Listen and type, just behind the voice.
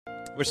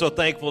We're so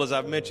thankful, as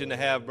I've mentioned, to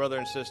have brother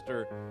and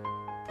sister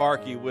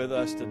Parkey with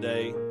us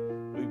today.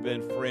 We've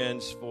been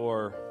friends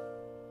for,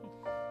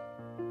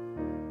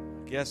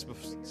 I guess,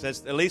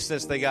 at least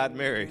since they got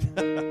married.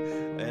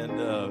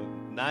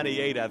 And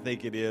 98, I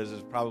think it is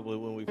probably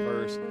when we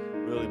first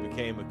really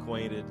became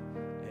acquainted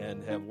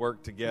and have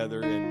worked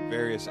together in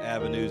various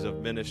avenues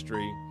of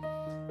ministry.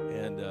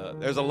 And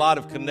there's a lot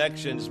of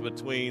connections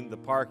between the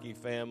Parkey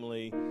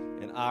family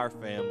and our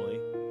family.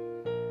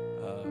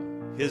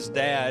 His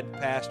dad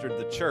pastored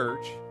the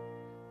church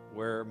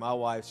where my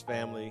wife's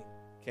family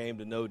came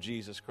to know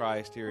Jesus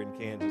Christ here in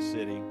Kansas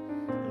City.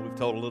 And we've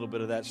told a little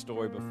bit of that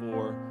story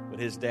before, but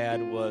his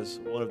dad was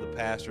one of the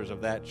pastors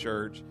of that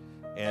church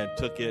and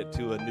took it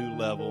to a new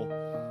level.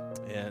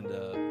 And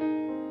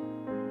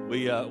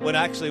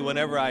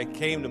whenever I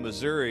came to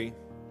Missouri,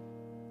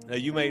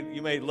 you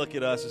may look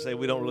at us and say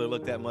we don't really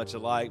look that much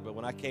alike, but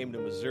when I came to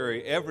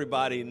Missouri,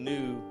 everybody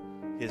knew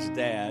his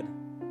dad,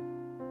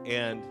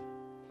 and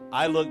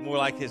I look more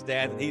like his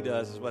dad than he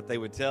does, is what they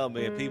would tell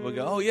me. And people would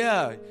go, "Oh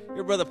yeah,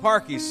 you're Brother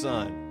Parkey's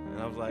son."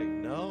 And I was like,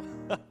 "No."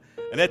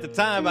 And at the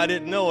time, I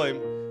didn't know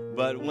him,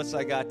 but once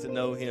I got to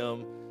know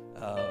him,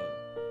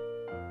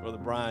 Brother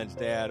Bryan's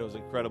dad was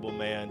an incredible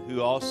man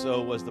who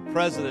also was the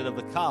president of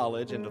the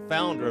college and the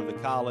founder of the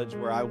college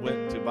where I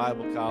went to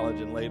Bible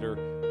college and later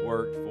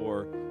worked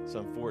for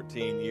some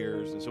 14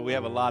 years. And so we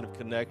have a lot of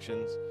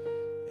connections.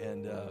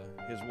 And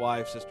his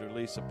wife, Sister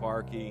Lisa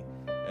Parkey,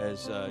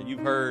 as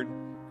you've heard,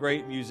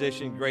 great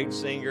musician, great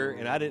singer,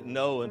 and I didn't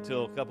know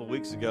until a couple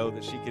weeks ago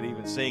that she could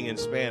even sing in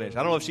Spanish. I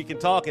don't know if she can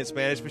talk in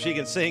Spanish, but she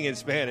can sing in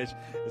Spanish,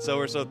 and so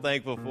we're so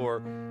thankful for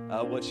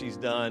what she's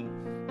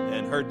done.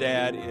 And her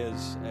dad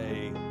is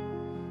a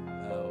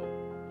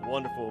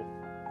wonderful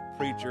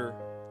preacher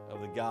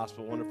of the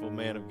gospel, wonderful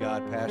man of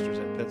God, pastors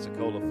in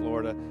Pensacola,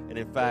 Florida, and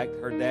in fact,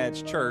 her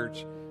dad's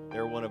church,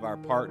 they're one of our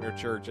partner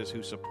churches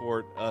who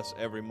support us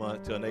every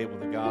month to enable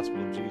the gospel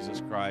of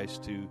Jesus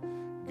Christ to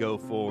go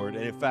forward.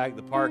 And in fact,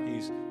 the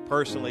Parkeys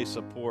personally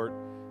support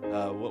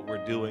what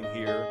we're doing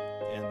here.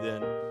 And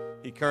then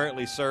he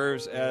currently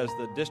serves as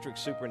the district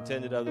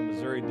superintendent of the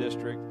Missouri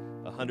district,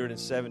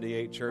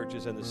 178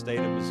 churches in the state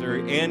of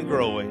Missouri, and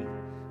growing.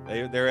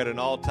 They're at an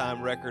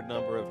all-time record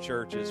number of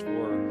churches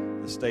for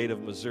the state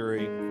of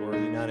Missouri, for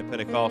the United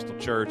Pentecostal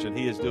Church, and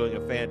he is doing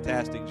a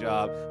fantastic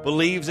job.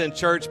 Believes in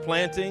church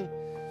planting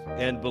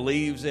and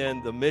believes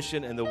in the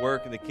mission and the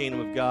work in the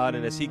kingdom of God.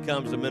 And as he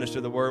comes to minister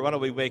the word, why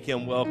don't we make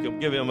him welcome?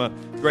 Give him a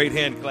great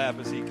hand clap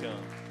as he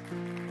comes.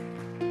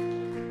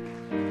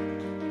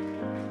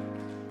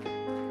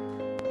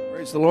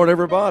 Praise the Lord,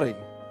 everybody.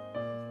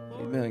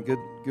 Amen.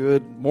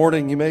 Good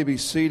morning. You may be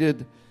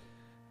seated.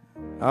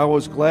 I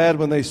was glad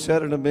when they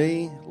said unto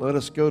me, "Let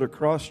us go to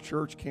Cross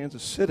Church,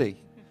 Kansas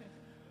City."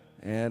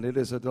 And it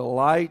is a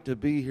delight to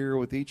be here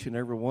with each and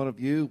every one of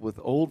you, with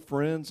old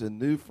friends and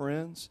new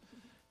friends.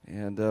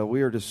 And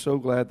we are just so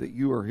glad that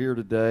you are here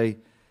today.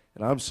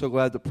 And I'm so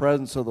glad the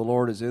presence of the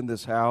Lord is in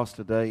this house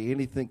today.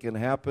 Anything can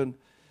happen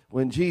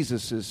when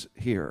Jesus is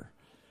here.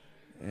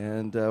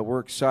 And we're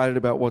excited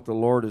about what the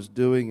Lord is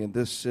doing in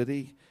this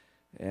city.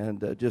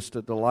 And just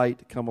a delight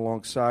to come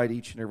alongside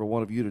each and every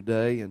one of you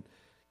today and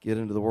get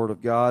into the Word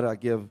of God. I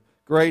give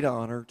great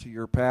honor to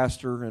your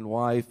pastor and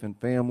wife and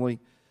family.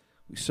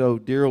 We so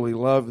dearly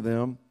love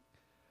them.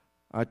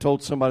 I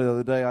told somebody the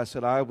other day, I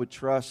said I would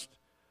trust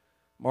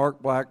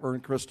Mark Blackburn,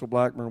 Crystal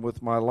Blackburn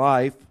with my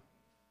life.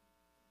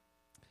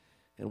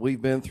 And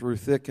we've been through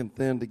thick and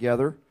thin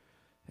together,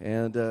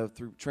 and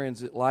through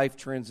life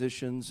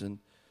transitions and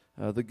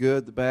the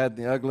good, the bad,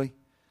 and the ugly.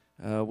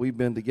 We've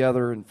been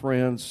together and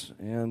friends,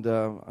 and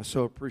I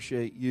so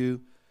appreciate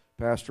you,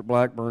 Pastor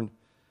Blackburn.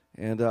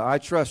 And I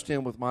trust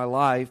him with my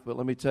life, but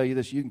let me tell you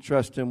this, you can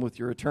trust him with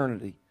your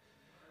eternity.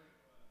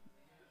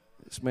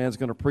 This man's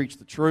going to preach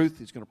the truth.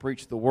 He's going to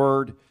preach the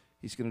word.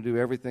 He's going to do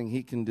everything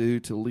he can do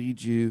to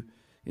lead you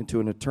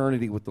into an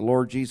eternity with the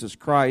Lord Jesus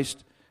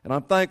Christ. And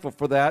I'm thankful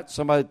for that.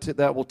 Somebody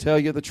that will tell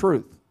you the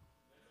truth.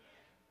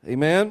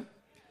 Amen?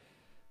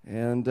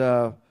 And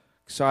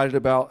excited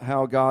about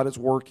how God is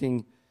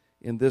working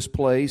in this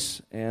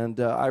place. And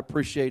I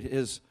appreciate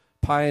his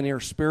pioneer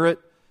spirit.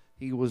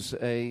 He was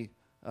a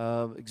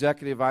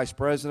executive vice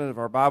president of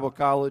our Bible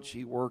college.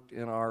 He worked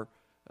in our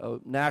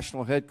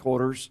national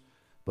headquarters,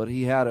 but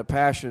he had a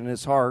passion in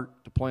his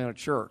heart to plant a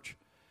church.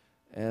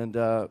 And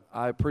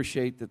I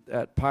appreciate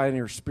that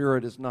pioneer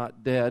spirit is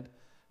not dead,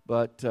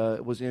 but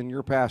it was in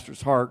your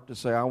pastor's heart to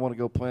say, I want to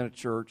go plant a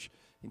church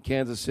in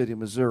Kansas City,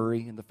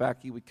 Missouri. And the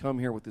fact he would come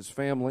here with his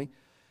family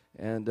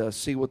and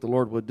see what the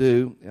Lord would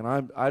do.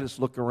 And I just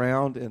look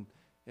around and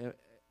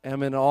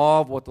am in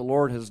awe of what the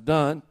Lord has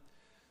done.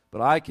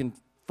 But I can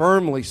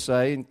firmly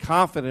say and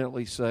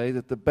confidently say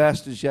that the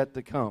best is yet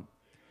to come.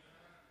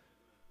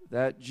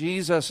 That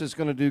Jesus is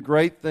going to do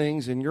great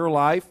things in your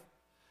life.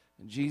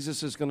 And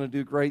Jesus is going to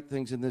do great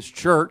things in this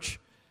church.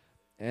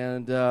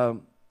 And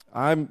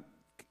I'm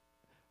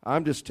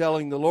just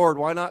telling the Lord,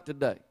 why not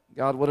today?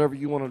 God, whatever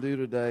you want to do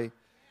today,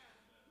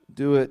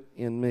 do it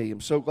in me.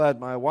 I'm so glad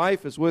my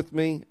wife is with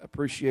me.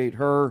 Appreciate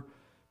her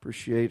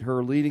Appreciate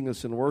her leading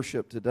us in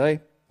worship today. I'm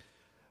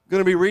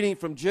going to be reading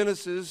from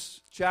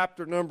Genesis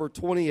chapter number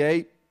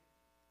 28.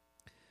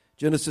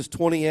 Genesis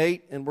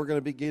 28, and we're going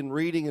to begin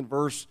reading in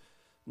verse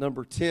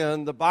number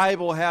 10. The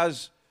Bible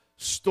has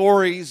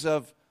stories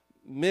of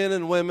men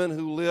and women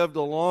who lived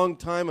a long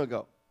time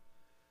ago.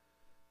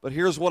 But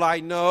here's what I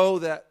know,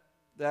 that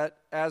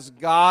as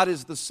God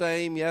is the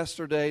same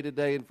yesterday,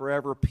 today, and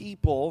forever,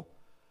 people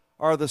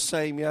are the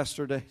same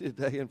yesterday,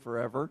 today, and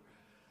forever.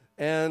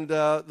 And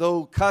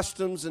though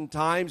customs and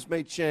times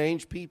may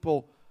change,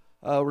 people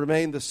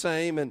remain the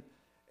same.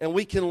 And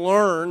we can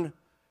learn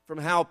from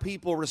how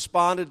people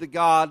responded to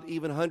God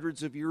even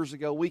hundreds of years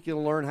ago. We can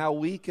learn how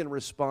we can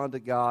respond to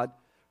God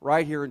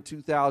right here in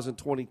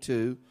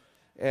 2022.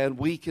 And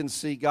we can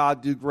see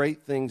God do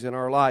great things in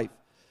our life.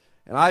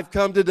 And I've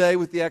come today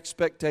with the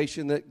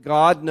expectation that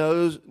God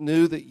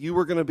knew that you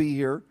were going to be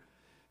here.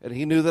 And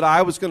He knew that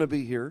I was going to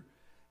be here.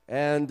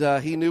 And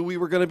He knew we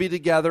were going to be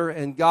together.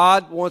 And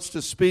God wants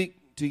to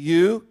speak to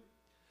you.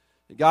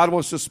 God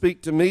wants to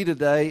speak to me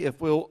today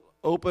if we'll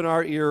open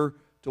our ear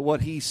to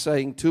what He's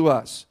saying to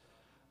us.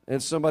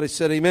 And somebody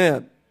said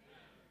amen.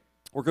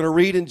 We're going to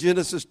read in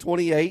Genesis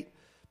 28,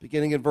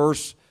 beginning in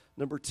verse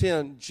number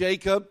 10.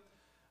 Jacob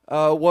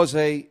was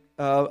a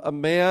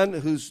man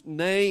whose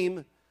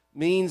name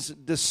means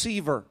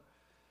deceiver.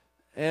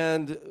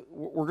 And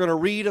we're going to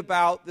read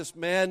about this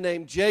man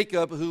named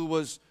Jacob who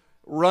was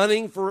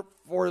running for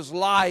his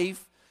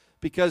life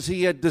because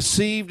he had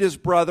deceived his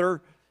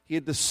brother. He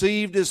had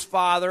deceived his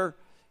father.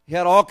 He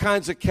had all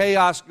kinds of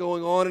chaos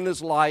going on in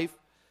his life.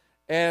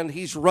 And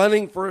he's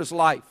running for his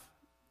life.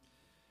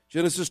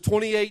 Genesis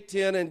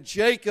 28:10, and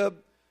Jacob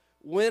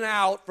went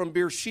out from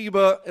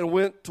Beersheba and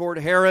went toward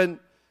Haran,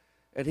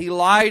 and he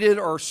lighted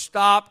or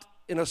stopped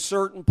in a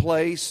certain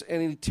place,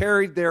 and he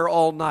tarried there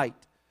all night,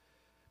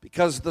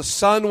 because the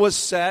sun was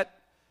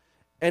set.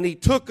 And he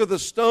took of the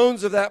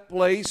stones of that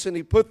place, and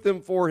he put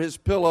them for his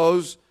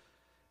pillows,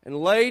 and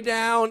lay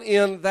down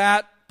in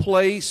that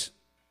place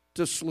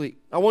to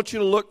sleep. I want you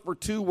to look for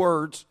two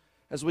words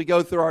as we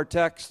go through our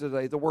text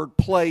today, the word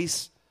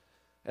place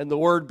and the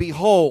word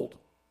behold.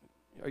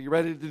 Are you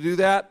ready to do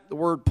that? The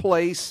word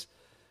place,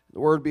 the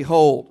word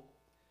behold.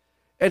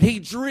 And he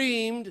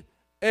dreamed,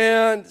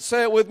 and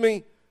say it with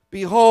me,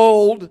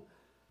 behold,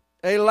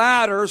 a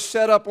ladder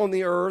set up on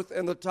the earth,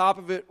 and the top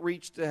of it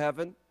reached to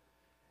heaven.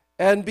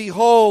 And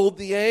behold,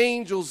 the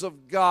angels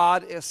of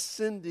God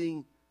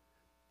ascending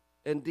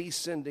and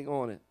descending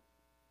on it.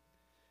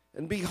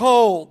 And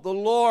behold, the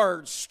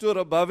Lord stood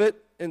above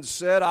it and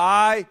said,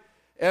 I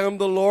am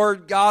the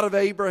Lord God of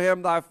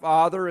Abraham thy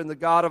father, and the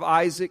God of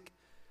Isaac.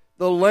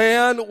 The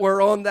land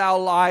whereon thou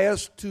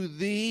liest, to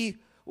thee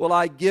will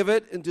I give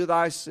it, and to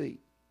thy seed.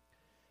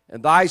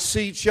 And thy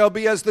seed shall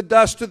be as the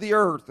dust of the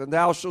earth, and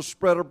thou shalt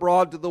spread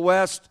abroad to the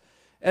west,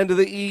 and to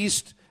the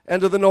east,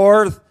 and to the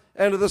north,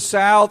 and to the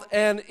south.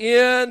 And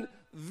in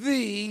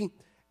thee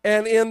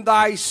and in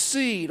thy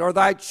seed, or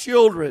thy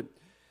children,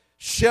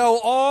 shall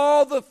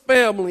all the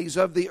families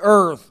of the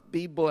earth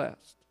be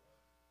blessed.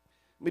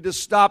 Let me just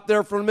stop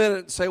there for a minute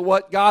and say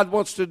what God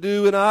wants to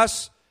do in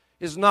us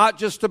is not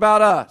just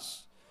about us.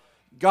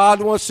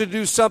 God wants to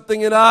do something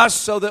in us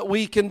so that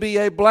we can be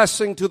a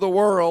blessing to the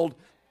world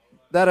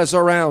that is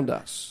around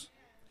us.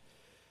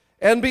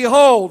 And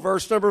behold,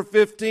 verse number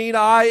 15,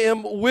 I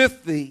am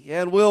with thee,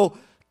 and will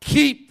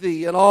keep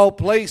thee in all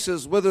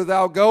places whither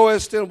thou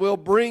goest, and will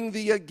bring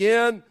thee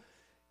again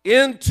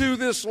into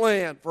this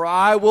land. For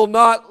I will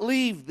not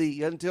leave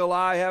thee until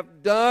I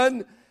have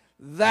done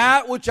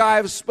that which I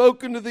have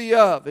spoken to thee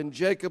of. And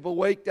Jacob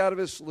awaked out of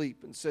his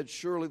sleep, and said,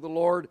 surely the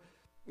Lord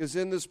is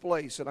in this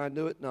place, and I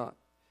knew it not.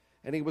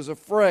 And he was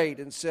afraid,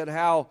 and said,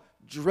 how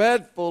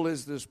dreadful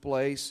is this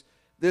place!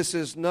 This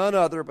is none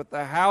other but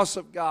the house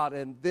of God,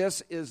 and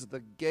this is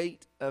the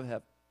gate of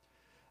heaven.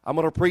 I'm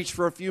going to preach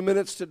for a few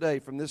minutes today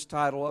from this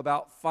title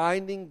about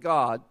finding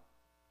God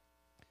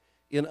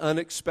in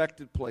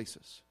unexpected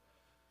places.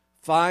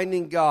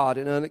 Finding God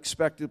in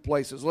unexpected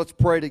places. Let's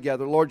pray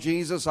together. Lord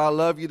Jesus, I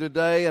love you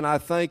today, and I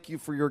thank you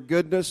for your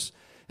goodness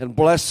and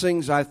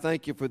blessings. I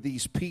thank you for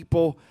these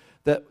people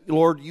that,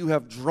 Lord, you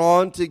have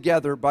drawn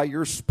together by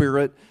your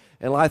Spirit.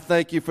 And I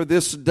thank you for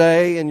this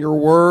day and your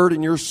word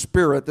and your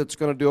Spirit that's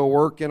going to do a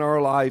work in our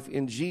life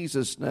in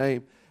Jesus'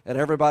 name. And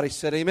everybody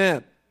said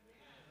amen.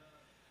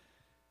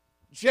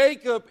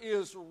 Jacob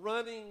is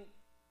running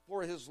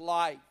for his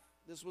life.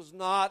 This was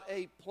not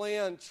a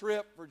planned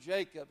trip for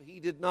Jacob. He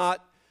did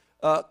not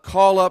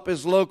call up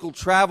his local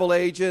travel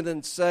agent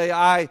and say,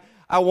 I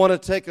want to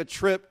take a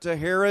trip to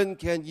Haran.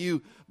 Can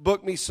you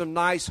book me some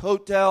nice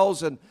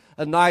hotels and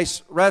a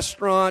nice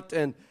restaurant,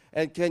 and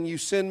can you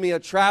send me a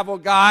travel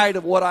guide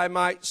of what I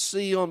might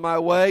see on my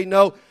way?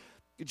 No,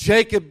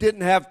 Jacob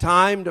didn't have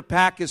time to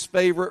pack his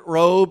favorite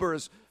robe or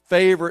his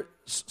favorite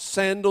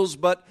sandals,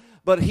 but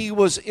he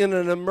was in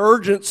an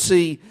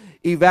emergency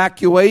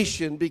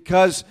evacuation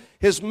because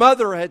his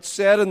mother had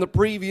said in the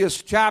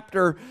previous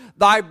chapter,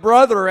 thy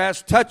brother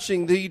as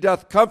touching thee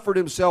doth comfort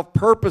himself,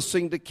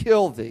 purposing to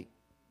kill thee.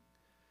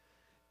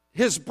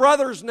 His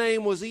brother's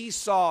name was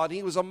Esau, and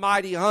he was a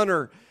mighty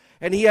hunter.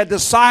 And he had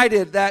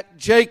decided that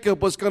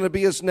Jacob was going to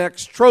be his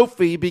next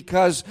trophy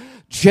because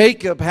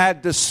Jacob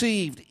had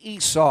deceived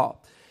Esau.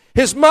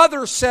 His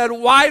mother said,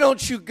 "Why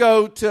don't you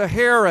go to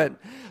Haran?"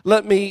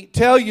 Let me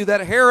tell you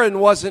that Haran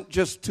wasn't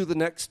just to the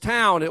next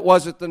town. It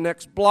wasn't the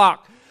next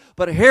block.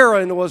 But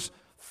Haran was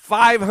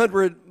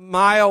 500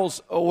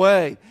 miles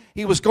away.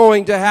 He was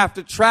going to have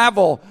to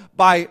travel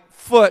by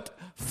foot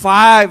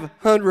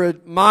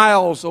 500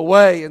 miles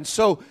away. And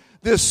so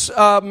this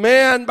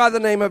man by the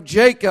name of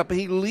Jacob,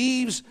 he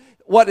leaves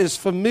what is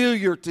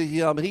familiar to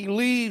him. He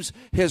leaves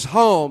his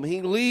home.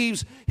 He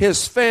leaves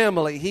his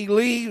family. He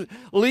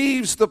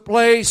leaves the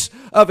place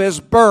of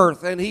his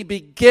birth. And he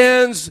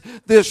begins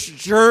this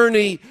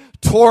journey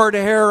toward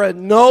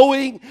Haran,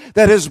 knowing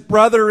that his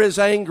brother is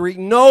angry,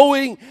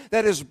 knowing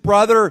that his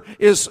brother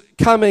is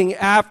coming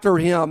after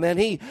him. And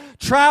he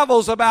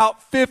travels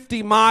about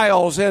 50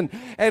 miles, and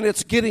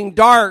it's getting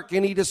dark,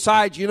 and he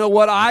decides, you know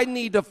what, I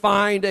need to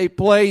find a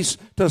place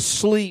to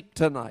sleep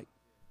tonight.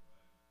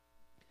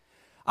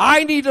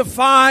 I need to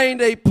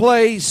find a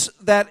place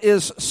that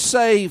is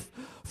safe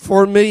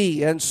for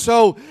me. And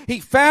so he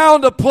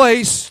found a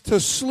place to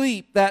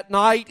sleep that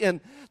night,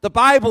 and the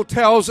Bible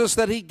tells us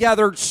that he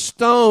gathered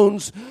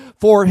stones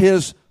for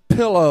his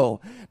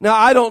pillow. Now,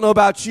 I don't know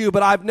about you,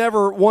 but I've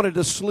never wanted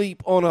to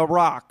sleep on a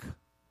rock.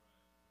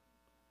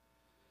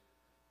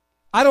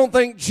 I don't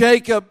think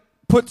Jacob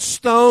put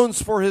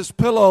stones for his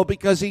pillow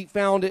because he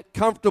found it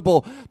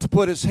comfortable to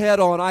put his head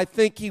on. I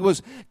think he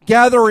was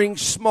gathering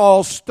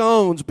small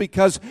stones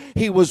because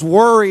he was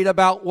worried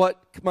about what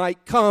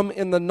might come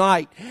in the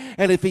night.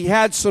 And if he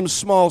had some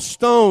small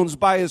stones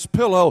by his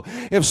pillow,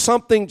 if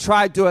something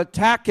tried to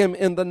attack him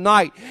in the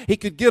night, he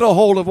could get a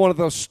hold of one of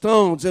those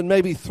stones and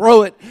maybe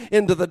throw it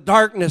into the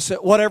darkness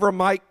at whatever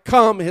might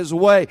come his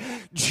way.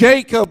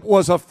 Jacob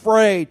was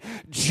afraid.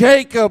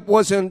 Jacob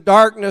was in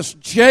darkness.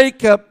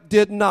 Jacob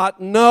did not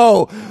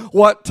know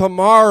what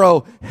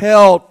tomorrow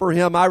held for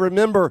him. I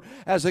remember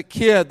as a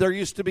kid, there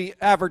used to be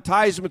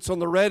advertisements on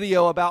the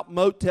radio about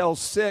Motel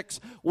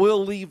 6.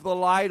 We'll leave the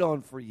light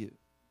on for you.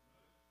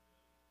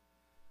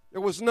 There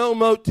was no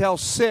Motel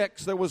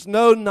 6. There was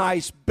no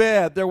nice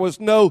bed. There was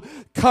no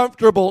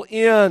comfortable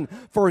inn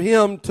for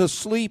him to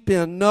sleep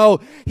in. No,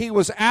 he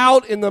was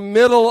out in the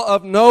middle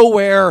of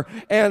nowhere,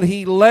 and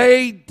he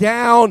laid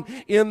down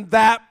in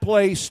that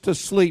place to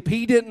sleep.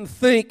 He didn't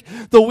think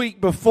the week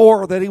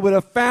before that he would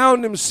have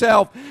found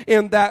himself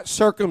in that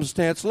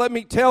circumstance. Let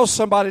me tell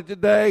somebody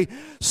today,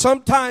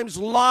 sometimes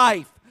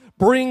life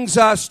brings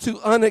us to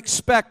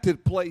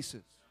unexpected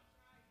places,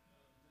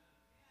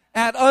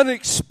 at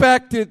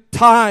unexpected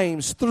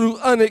times, through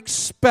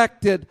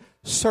unexpected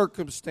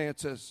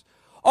circumstances.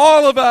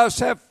 All of us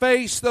have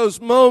faced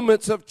those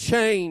moments of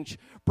change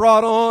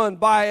brought on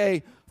by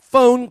a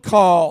phone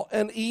call,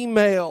 an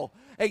email,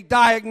 a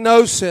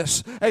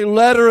diagnosis, a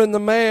letter in the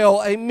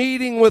mail, a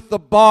meeting with the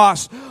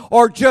boss,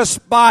 or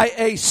just by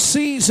a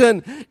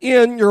season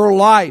in your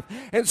life.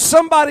 And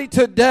somebody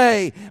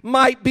today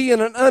might be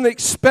in an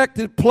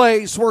unexpected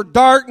place where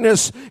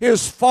darkness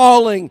is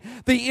falling,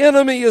 the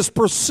enemy is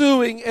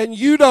pursuing, and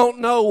you don't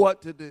know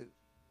what to do.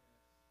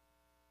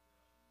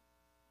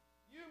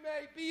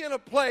 Be in a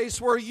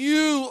place where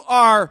you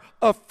are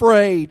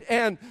afraid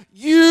and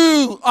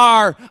you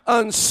are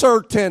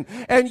uncertain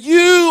and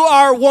you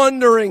are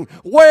wondering,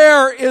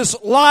 where is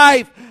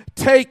life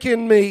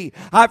taking me?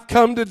 I've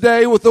come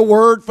today with a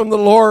word from the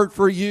Lord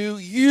for you.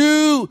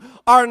 You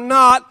are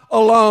not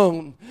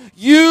alone.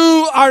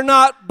 You are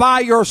not by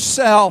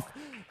yourself.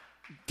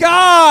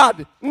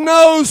 God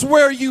knows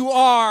where you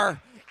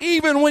are,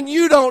 even when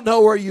you don't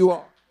know where you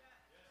are.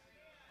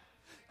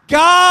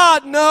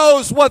 God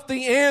knows what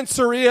the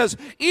answer is,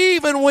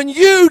 even when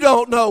you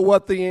don't know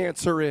what the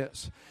answer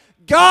is.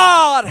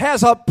 God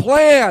has a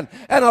plan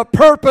and a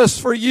purpose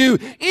for you,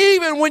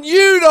 even when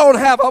you don't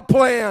have a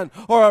plan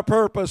or a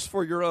purpose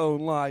for your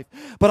own life.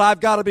 But I've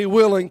got to be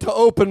willing to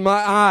open my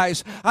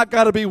eyes. I've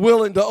got to be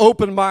willing to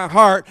open my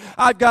heart.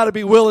 I've got to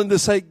be willing to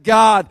say,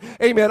 God,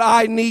 amen,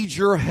 I need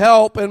your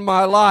help in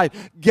my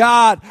life.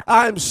 God,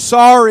 I'm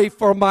sorry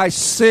for my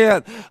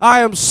sin.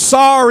 I am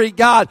sorry,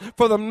 God,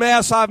 for the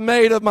mess I've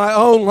made of my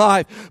own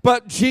life.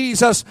 But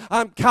Jesus,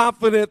 I'm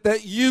confident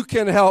that you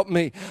can help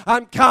me.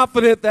 I'm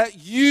confident that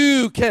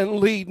you can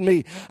lead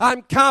me.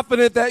 I'm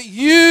confident that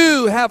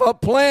you have a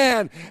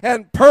plan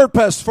and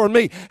purpose for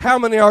me. How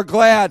many are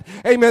glad,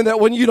 amen,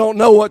 that when you don't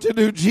know what to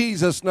do,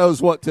 Jesus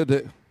knows what to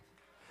do?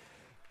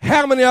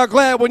 How many are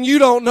glad when you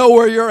don't know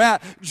where you're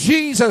at,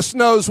 Jesus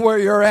knows where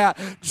you're at.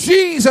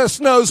 Jesus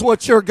knows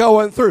what you're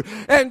going through.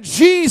 And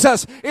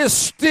Jesus is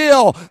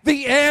still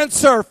the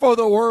answer for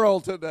the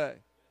world today.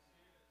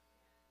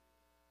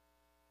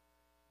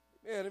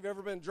 Man, have you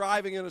ever been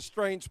driving in a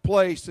strange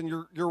place and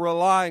you're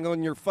relying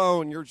on your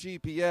phone, your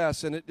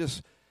GPS, and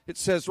it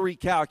says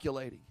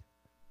recalculating?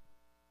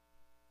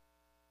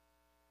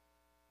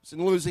 It's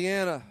in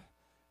Louisiana,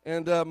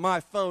 and my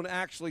phone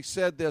actually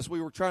said this.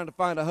 We were trying to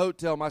find a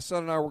hotel my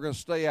son and I were going to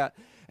stay at,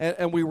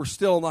 and we were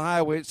still on the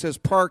highway. It says,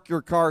 park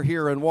your car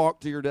here and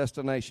walk to your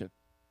destination.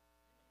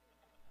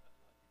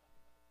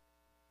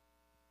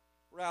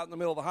 out in the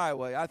middle of the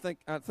highway. I think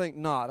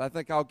not. I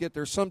think I'll get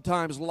there.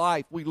 Sometimes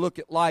we look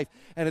at life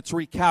and it's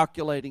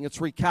recalculating,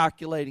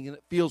 and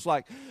it feels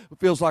like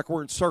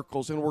we're in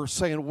circles and we're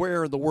saying,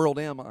 where in the world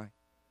am I?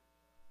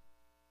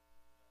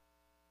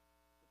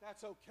 But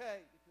that's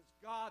okay because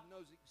God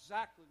knows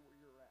exactly where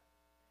you're at.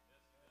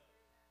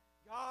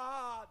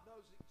 God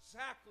knows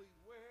exactly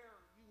where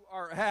you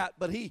are at,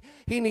 but He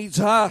needs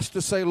us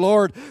to say,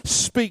 Lord,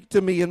 speak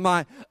to me in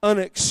my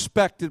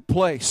unexpected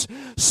place.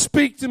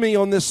 Speak to me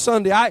on this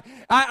Sunday.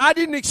 I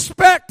didn't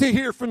expect to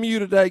hear from you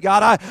today,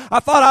 God. I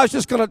thought I was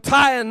just going to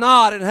tie a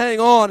knot and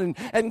hang on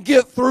and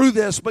get through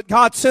this, but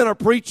God sent a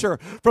preacher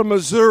from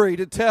Missouri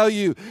to tell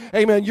you,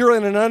 amen, you're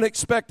in an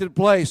unexpected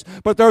place,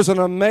 but there's an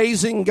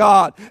amazing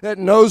God that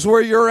knows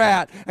where you're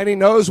at, and He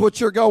knows what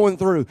you're going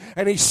through,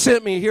 and He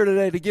sent me here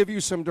today to give you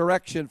some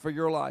direction for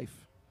your life.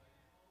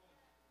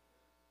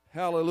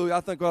 Hallelujah.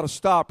 I think we ought to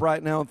stop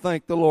right now and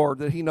thank the Lord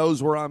that He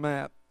knows where I'm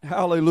at.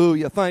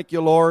 Hallelujah. Thank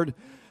you, Lord,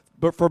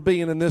 but for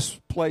being in this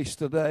place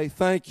today.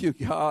 Thank you,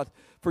 God,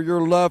 for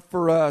your love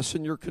for us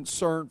and your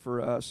concern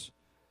for us.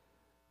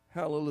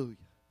 Hallelujah.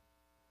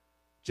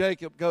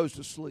 Jacob goes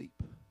to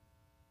sleep.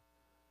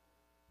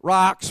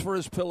 Rocks for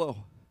his pillow.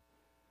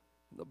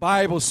 The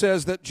Bible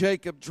says that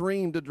Jacob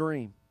dreamed a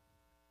dream.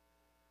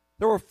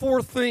 There were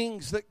 4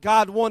 things that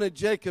God wanted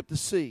Jacob to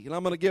see, and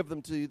I'm going to give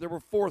them to you. There were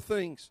 4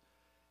 things.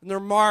 And they're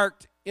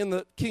marked in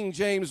the King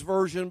James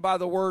Version by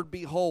the word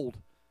behold.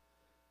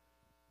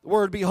 The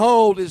word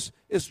behold is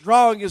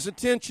drawing his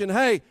attention.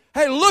 Hey,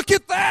 look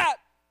at that!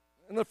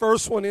 And the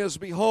first one is,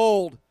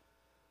 behold,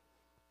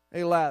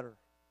 a ladder.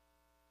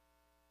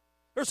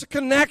 There's a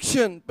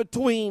connection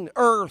between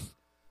earth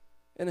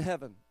and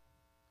heaven.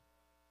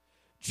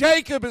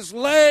 Jacob is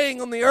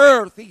laying on the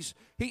earth.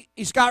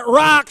 He's got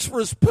rocks for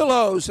his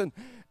pillows, and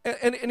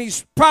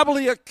he's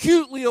probably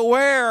acutely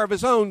aware of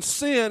his own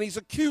sin. He's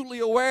acutely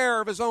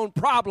aware of his own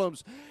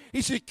problems.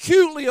 He's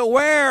acutely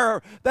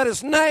aware that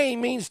his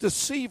name means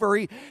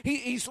deceiver.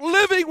 He's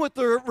living with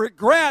the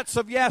regrets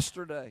of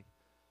yesterday.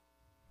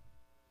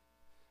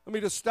 Let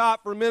me just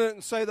stop for a minute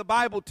and say the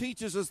Bible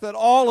teaches us that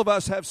all of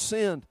us have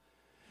sinned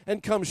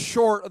and come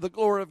short of the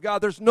glory of God.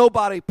 There's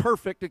nobody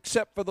perfect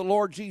except for the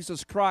Lord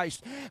Jesus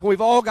Christ. And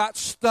we've all got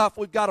stuff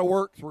we've got to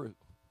work through.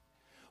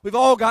 We've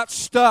all got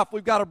stuff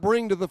we've got to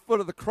bring to the foot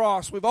of the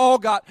cross. We've all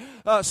got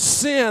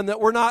sin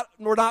that we're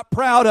not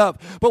proud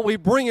of, but we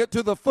bring it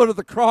to the foot of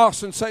the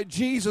cross and say,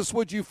 Jesus,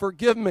 would you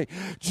forgive me?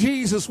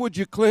 Jesus, would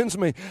you cleanse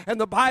me? And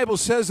the Bible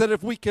says that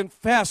if we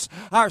confess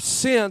our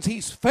sins,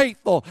 He's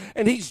faithful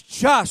and He's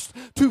just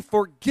to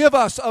forgive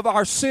us of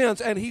our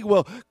sins, and He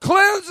will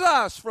cleanse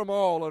us from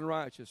all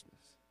unrighteousness.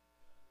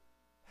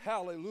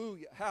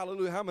 Hallelujah.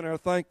 Hallelujah. How many are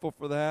thankful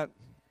for that?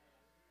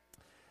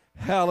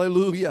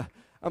 Hallelujah.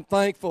 I'm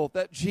thankful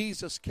that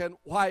Jesus can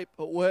wipe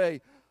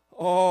away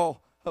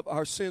all of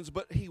our sins,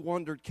 but He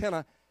wondered, can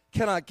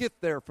I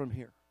get there from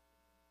here?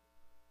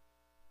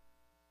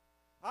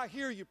 I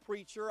hear you,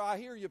 preacher. I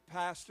hear you,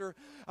 pastor.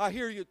 I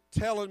hear you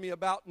telling me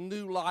about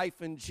new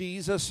life in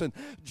Jesus and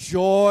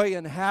joy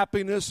and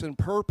happiness and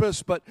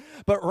purpose. But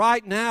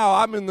right now,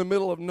 I'm in the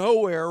middle of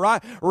nowhere.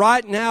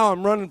 Right now,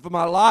 I'm running for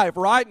my life.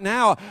 Right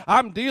now,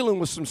 I'm dealing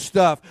with some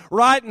stuff.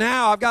 Right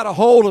now, I've got a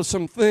hold of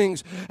some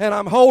things, and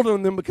I'm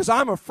holding them because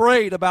I'm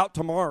afraid about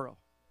tomorrow.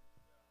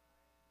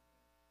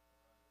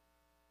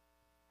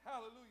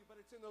 Hallelujah. But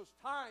it's in those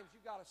times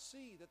you've got to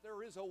see that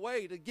there is a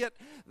way to get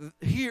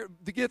here,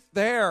 to get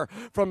there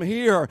from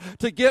here,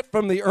 to get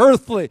from the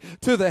earthly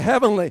to the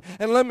heavenly.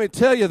 And let me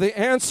tell you, the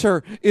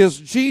answer is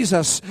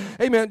Jesus.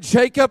 Amen.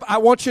 Jacob, I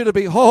want you to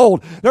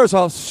behold, there's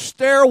a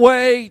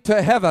stairway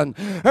to heaven.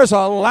 There's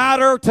a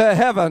ladder to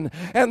heaven,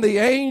 and the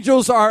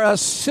angels are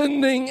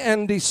ascending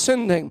and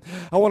descending.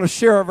 I want to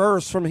share a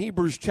verse from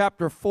Hebrews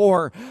chapter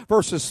 4,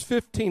 verses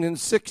 15 and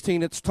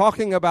 16. It's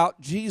talking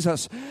about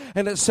Jesus,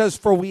 and it says,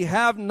 for we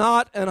have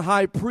not an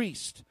high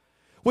priest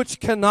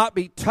which cannot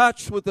be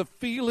touched with the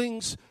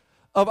feelings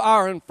of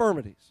our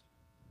infirmities.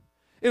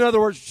 In other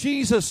words,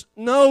 Jesus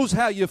knows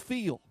how you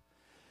feel.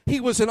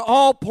 He was in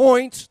all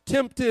points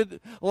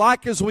tempted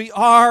like as we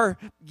are,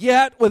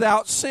 yet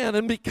without sin.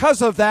 And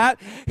because of that,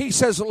 He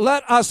says,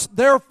 let us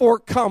therefore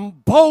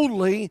come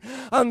boldly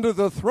under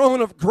the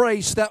throne of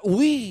grace that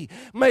we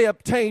may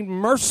obtain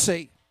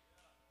mercy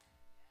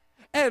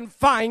and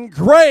find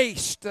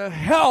grace to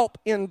help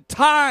in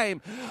time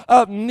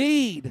of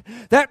need.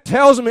 That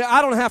tells me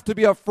I don't have to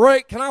be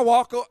afraid. Can I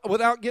walk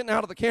without getting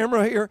out of the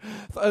camera here?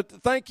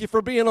 Thank you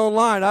for being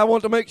online. I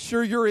want to make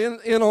sure you're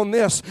in on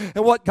this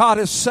and what God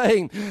is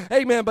saying.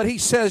 Amen. But He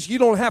says you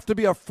don't have to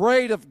be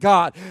afraid of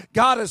God.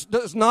 God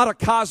is not a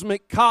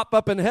cosmic cop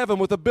up in heaven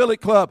with a billy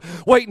club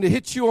waiting to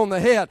hit you on the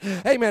head.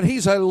 Amen.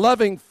 He's a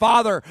loving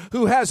Father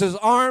who has His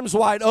arms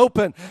wide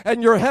open,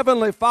 and your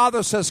heavenly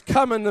Father says,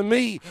 come unto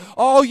me,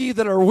 all ye that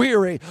that are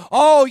weary,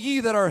 all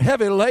ye that are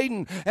heavy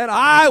laden, and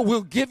I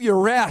will give you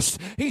rest.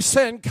 He's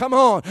saying, come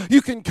on.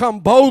 You can come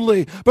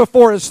boldly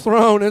before his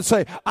throne and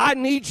say, I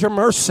need your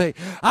mercy.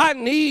 I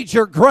need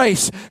your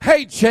grace.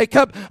 Hey,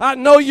 Jacob, I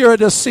know you're a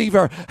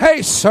deceiver.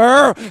 Hey,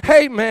 sir.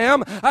 Hey,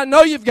 ma'am, I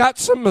know you've got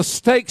some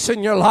mistakes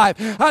in your life.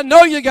 I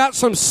know you got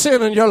some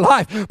sin in your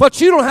life, but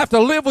you don't have to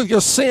live with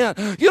your sin.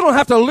 You don't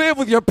have to live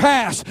with your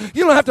past.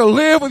 You don't have to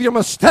live with your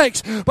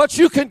mistakes, but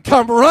you can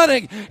come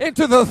running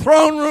into the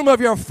throne room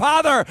of your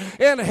Father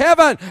in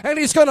heaven, and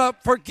he's going to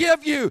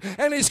forgive you,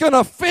 and he's going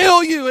to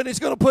fill you, and he's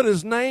going to put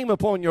his name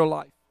upon your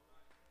life.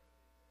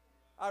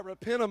 I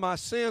repent of my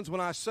sins when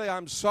I say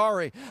I'm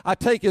sorry. I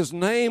take his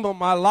name on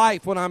my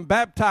life when I'm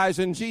baptized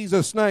in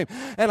Jesus' name.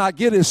 And I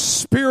get his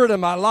spirit in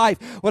my life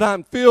when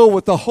I'm filled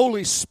with the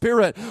Holy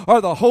Spirit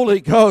or the Holy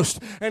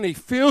Ghost. And he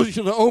fills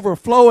you to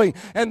overflowing.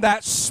 And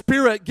that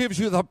spirit gives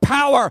you the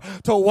power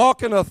to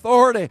walk in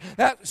authority.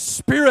 That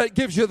spirit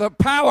gives you the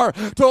power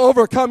to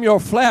overcome your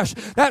flesh.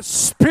 That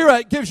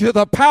spirit gives you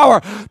the power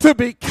to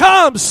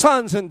become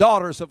sons and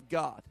daughters of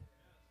God.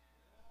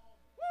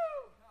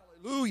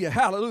 Hallelujah,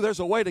 hallelujah. There's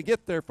a way to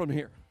get there from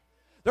here.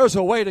 There's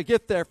a way to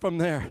get there from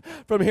there.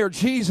 From here,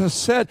 Jesus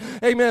said,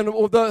 amen,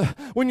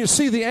 when you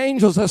see the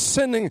angels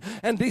ascending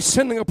and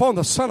descending upon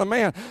the Son of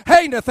Man,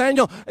 hey,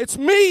 Nathaniel, it's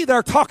me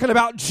they're talking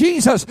about.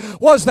 Jesus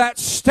was that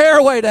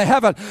stairway to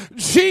heaven.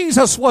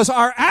 Jesus was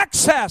our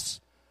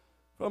access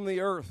from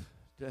the earth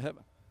to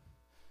heaven.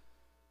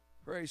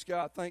 Praise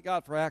God. Thank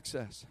God for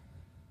access.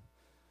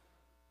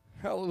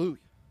 Hallelujah.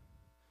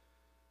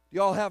 Do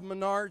y'all have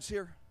Menards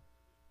here?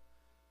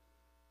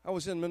 I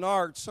was in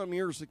Menards some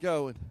years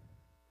ago, and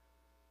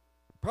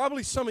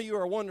probably some of you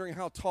are wondering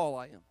how tall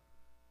I am.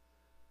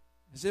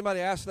 Has anybody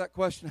asked that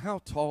question? How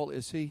tall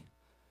is he?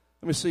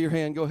 Let me see your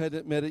hand. Go ahead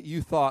and admit it.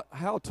 You thought,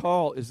 how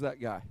tall is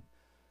that guy?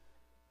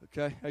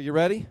 Okay, are you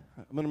ready?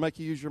 I'm going to make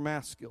you use your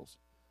math skills.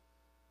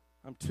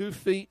 I'm 2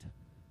 feet,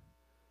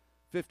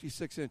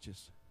 56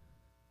 inches.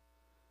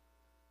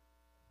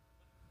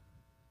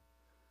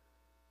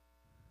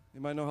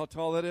 Anybody know how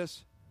tall that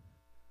is?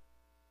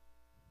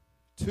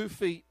 2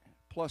 feet.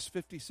 Plus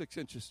 56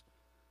 inches.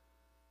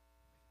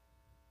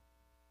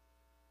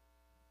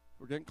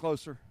 We're getting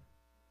closer.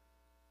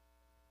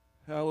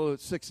 Hallelujah.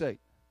 6'8".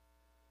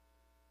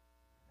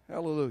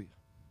 Hallelujah.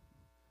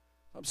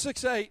 I'm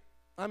 6'8".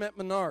 I'm at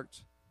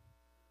Menards.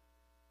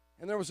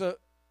 And there was a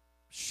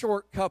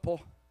short couple.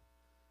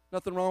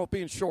 Nothing wrong with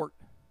being short.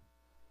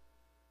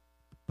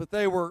 But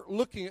they were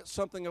looking at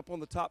something up on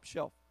the top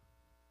shelf.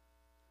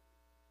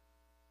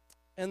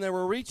 And they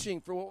were reaching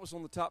for what was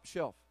on the top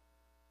shelf.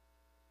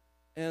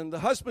 And the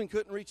husband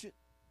couldn't reach it.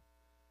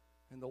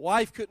 And the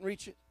wife couldn't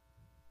reach it.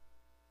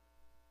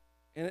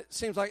 And it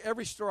seems like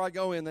every store I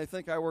go in, they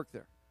think I work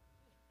there.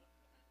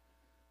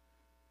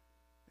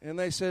 And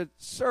they said,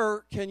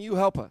 sir, can you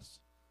help us?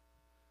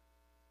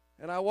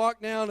 And I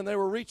walked down, and they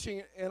were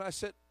reaching, and I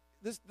said,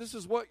 this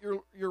is what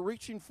you're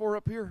reaching for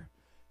up here?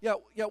 Yeah,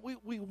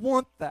 we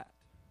want that.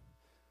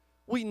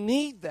 We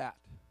need that.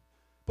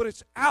 But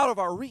it's out of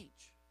our reach.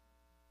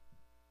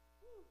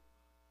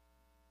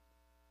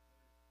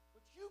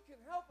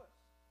 Help us,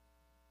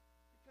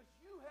 because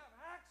you have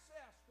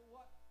access to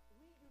what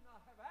we do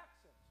not have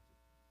access to.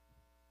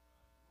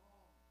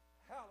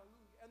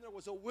 Hallelujah. And there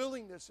was a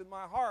willingness in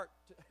my heart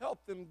to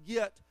help them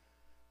get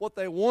what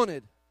they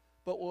wanted,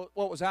 but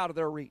what was out of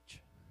their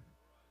reach.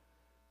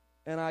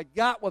 And I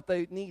got what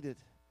they needed,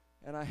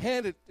 and I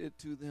handed it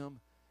to them,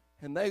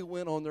 and they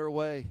went on their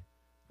way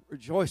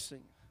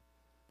rejoicing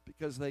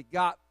because they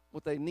got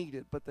what they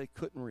needed, but they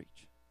couldn't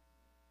reach.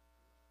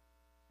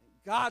 And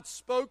God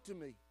spoke to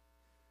me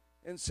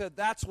and said,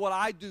 that's what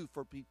I do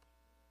for people.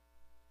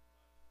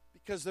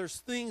 Because there's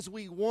things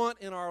we want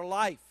in our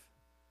life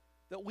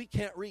that we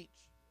can't reach.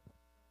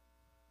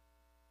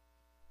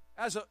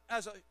 As a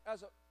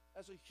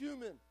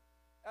human,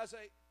 as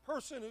a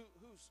person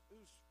who's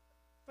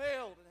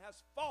failed and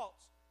has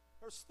faults,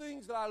 there's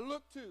things that I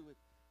look to,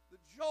 the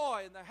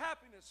joy and the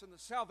happiness and the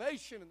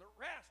salvation and the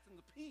rest and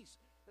the peace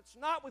that's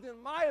not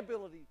within my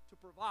ability to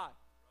provide.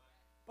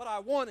 But I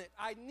want it.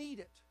 I need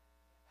it.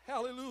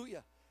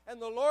 Hallelujah. And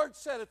the Lord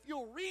said, if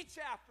you'll reach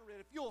after it,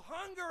 if you'll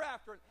hunger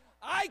after it,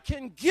 I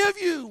can give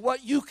you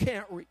what you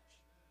can't reach.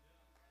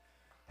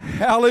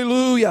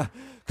 Hallelujah.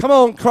 Come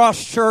on,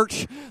 Cross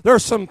Church.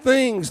 There's some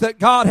things that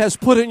God has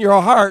put in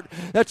your heart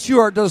that you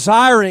are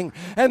desiring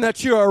and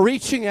that you are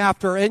reaching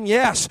after. And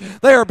yes,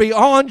 they are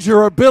beyond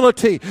your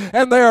ability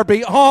and they are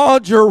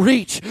beyond your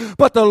reach.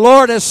 But the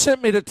Lord has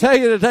sent me to tell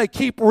you today,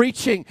 keep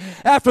reaching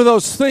after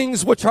those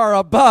things which are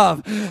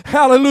above.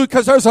 Hallelujah.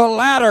 Because there's a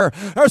ladder,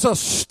 there's a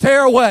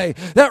stairway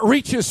that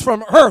reaches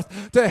from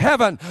earth to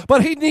heaven.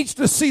 But He needs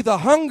to see the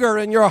hunger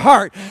in your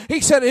heart. He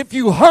said, if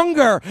you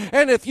hunger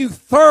and if you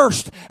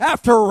thirst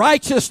after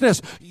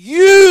righteousness,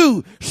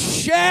 you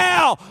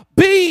shall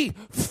be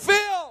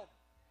filled.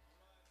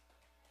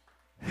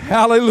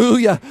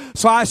 Hallelujah.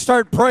 So I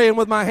start praying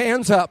with my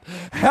hands up.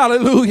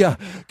 Hallelujah.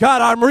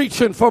 God, I'm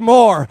reaching for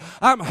more.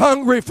 I'm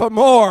hungry for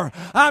more.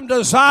 I'm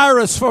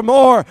desirous for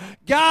more.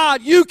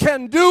 God, you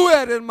can do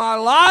it in my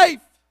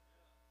life.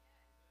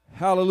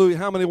 Hallelujah.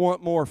 How many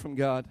want more from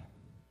God?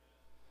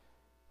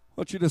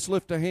 Why don't you just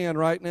lift a hand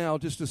right now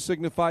just to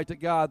signify to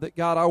God that,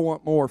 God, I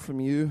want more from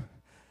you.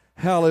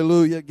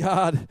 Hallelujah.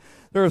 God,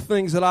 there are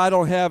things that I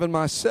don't have in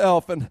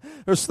myself, and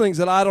there's things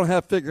that I don't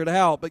have figured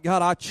out. But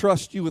God, I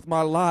trust you with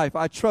my life.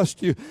 I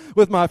trust you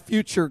with my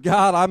future.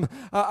 God,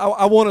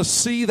 I want to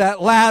see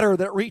that ladder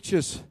that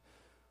reaches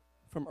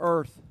from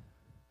earth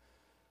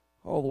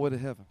all the way to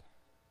heaven.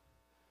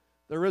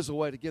 There is a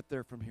way to get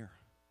there from here.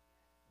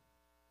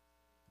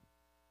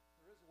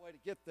 There is a way to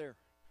get there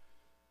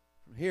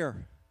from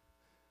here,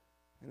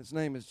 and his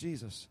name is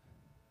Jesus.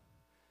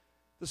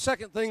 The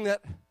second thing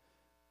that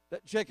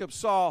Jacob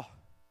saw,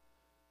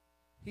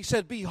 he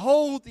said,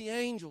 behold the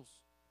angels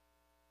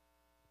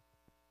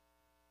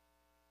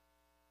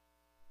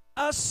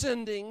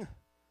ascending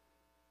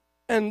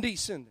and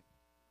descending.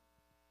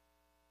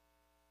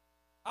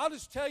 I'll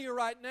just tell you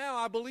right now,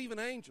 I believe in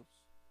angels.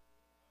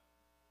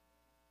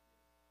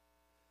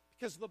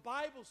 Because the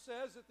Bible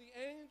says that the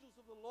angels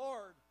of the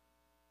Lord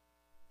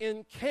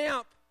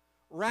encamp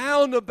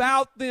round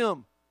about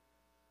them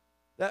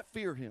that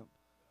fear him.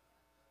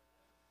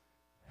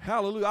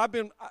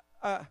 Hallelujah.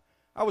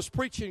 I was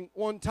preaching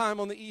one time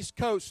on the East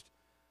Coast.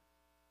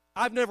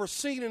 I've never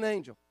seen an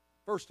angel,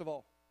 first of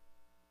all,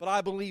 but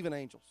I believe in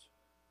angels.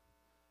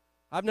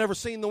 I've never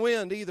seen the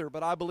wind either,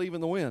 but I believe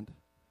in the wind.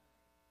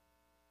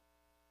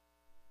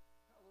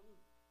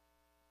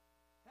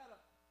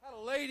 Had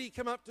a lady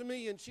come up to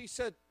me and she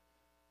said,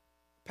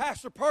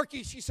 Pastor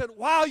Parkey, she said,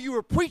 while you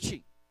were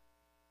preaching,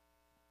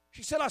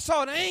 she said, I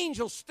saw an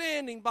angel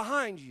standing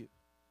behind you.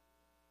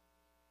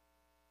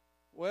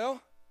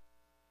 Well,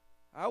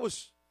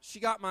 she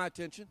got my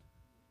attention.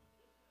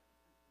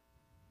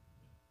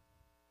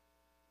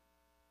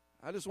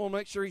 I just want to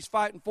make sure he's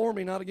fighting for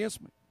me, not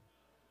against me.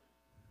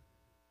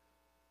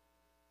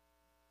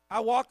 I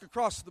walked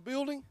across the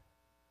building.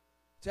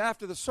 It's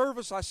after the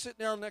service. I sit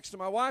down next to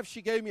my wife.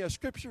 She gave me a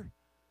scripture.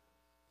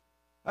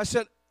 I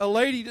said, a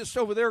lady just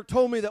over there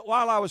told me that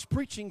while I was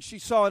preaching, she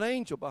saw an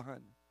angel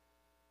behind me.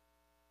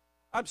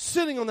 I'm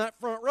sitting on that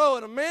front row,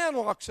 and a man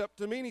walks up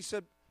to me, and he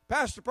said,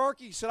 Pastor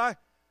Parkey, he said, I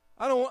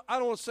don't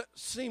want to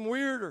seem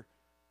weird or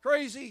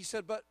crazy. He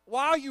said, but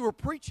while you were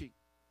preaching,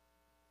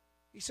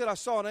 he said, I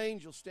saw an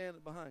angel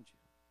standing behind you.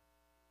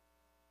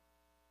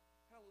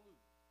 Hallelujah.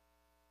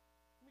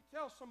 Let me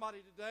tell somebody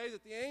today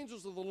that the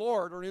angels of the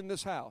Lord are in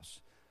this house.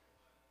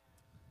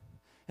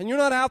 And you're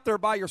not out there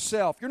by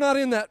yourself. You're not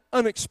in that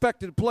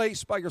unexpected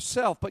place by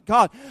yourself. But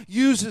God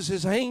uses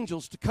his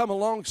angels to come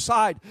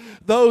alongside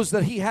those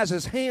that he has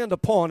his hand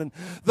upon and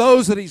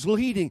those that he's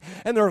leading.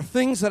 And there are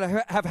things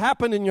that have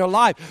happened in your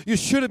life. You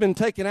should have been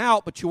taken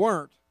out, but you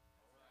weren't.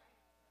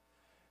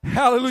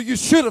 Hallelujah. You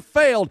should have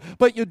failed,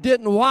 but you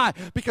didn't. Why?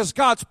 Because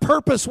God's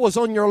purpose was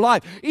on your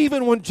life.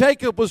 Even when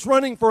Jacob was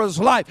running for his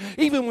life,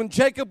 even when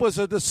Jacob was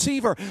a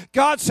deceiver,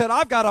 God said,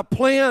 I've got a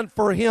plan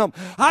for him.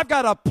 I've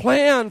got a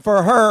plan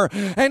for her.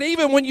 And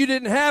even when you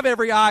didn't have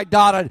every I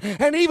dotted,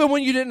 and even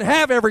when you didn't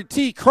have every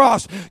T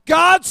crossed,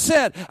 God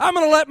said, I'm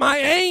going to let my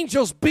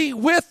angels be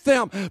with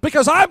them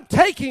because I'm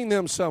taking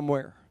them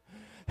somewhere.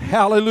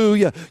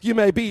 Hallelujah. You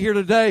may be here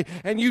today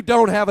and you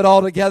don't have it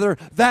all together.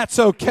 That's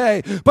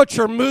okay. But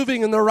you're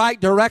moving in the right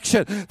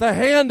direction. The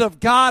hand of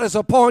God is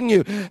upon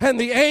you, and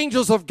the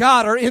angels of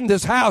God are in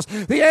this house.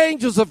 The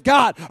angels of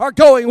God are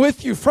going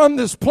with you from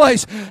this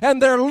place,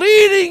 and they're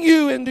leading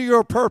you into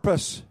your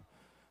purpose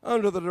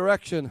under the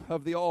direction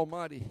of the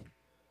Almighty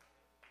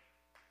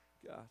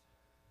God.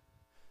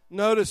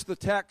 Notice the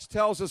text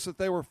tells us that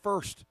they were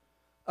first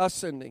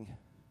ascending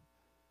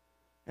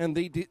and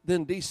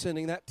then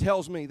descending. That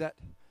tells me that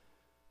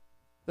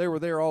they were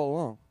there all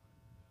along.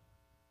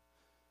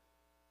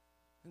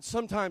 And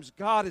sometimes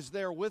God is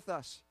there with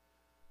us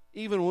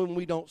even when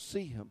we don't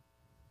see him.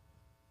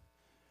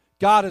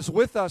 God is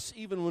with us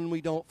even when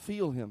we don't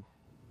feel him.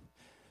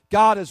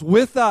 God is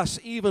with us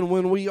even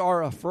when we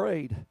are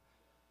afraid.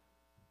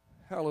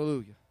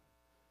 Hallelujah.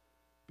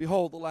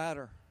 Behold the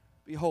ladder.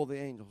 Behold the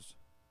angels.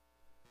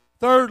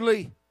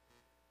 Thirdly,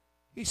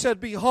 he said,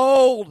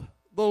 behold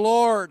the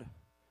Lord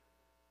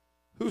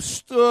who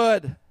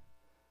stood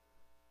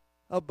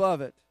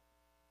above it.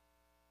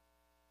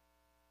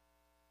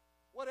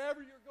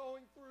 Whatever you're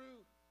going through,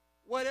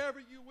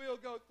 whatever you will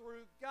go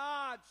through,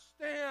 God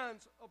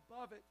stands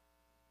above it.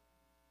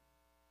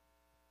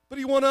 But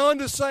he went on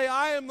to say,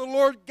 I am the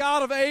Lord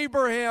God of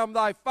Abraham,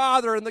 thy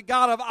father, and the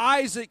God of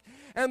Isaac,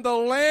 and the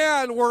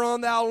land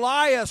whereon thou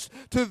liest,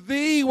 to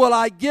thee will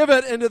I give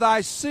it, and to thy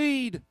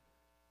seed.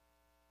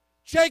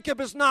 Jacob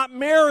is not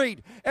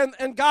married,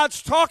 and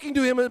God's talking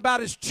to him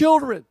about his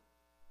children.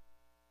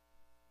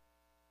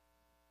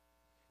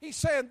 He's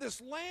saying,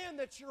 this land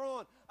that you're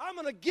on, I'm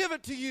going to give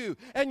it to you,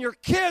 and your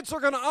kids are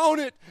going to own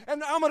it,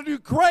 and I'm going to do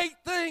great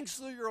things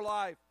through your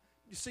life.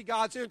 You see,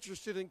 God's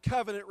interested in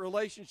covenant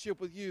relationship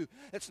with you.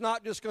 It's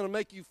not just going to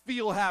make you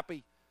feel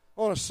happy.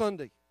 on a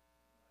Sunday.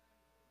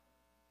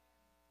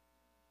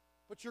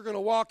 But you're going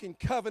to walk in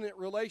covenant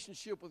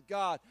relationship with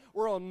God.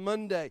 We're on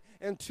Monday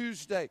and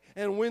Tuesday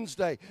and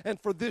Wednesday. And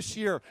for this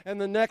year and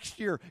the next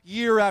year,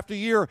 year after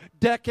year,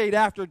 decade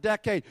after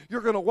decade,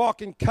 you're going to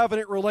walk in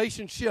covenant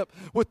relationship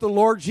with the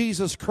Lord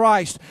Jesus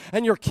Christ.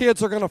 And your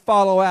kids are going to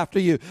follow after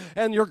you.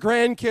 And your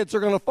grandkids are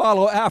going to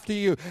follow after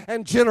you.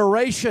 And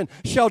generation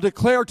shall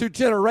declare to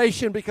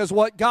generation, because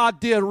what God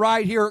did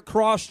right here at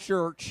Cross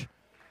Church.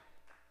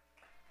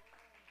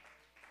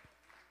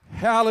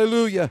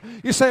 Hallelujah.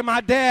 You say,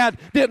 my dad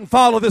didn't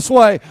follow this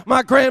way.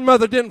 My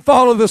grandmother didn't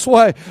follow this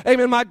way.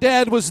 Amen. My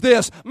dad was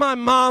this. My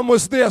mom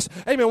was this.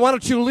 Amen. Why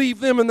don't you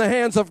leave them in the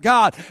hands of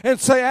God and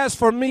say, as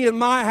for me and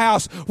my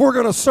house, we're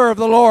going to serve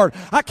the Lord.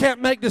 I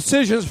can't make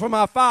decisions for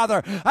my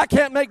father. I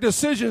can't make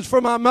decisions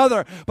for my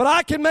mother, but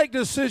I can make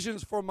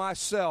decisions for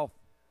myself.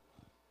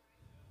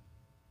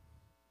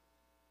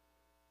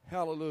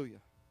 Hallelujah.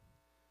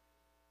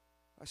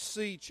 Thy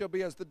seed shall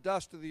be as the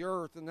dust of the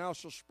earth, and thou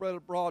shalt spread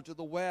abroad to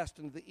the west,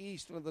 and to the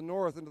east, and to the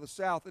north, and to the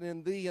south. And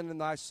in thee and in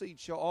thy seed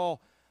shall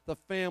all the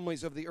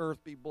families of the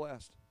earth be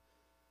blessed.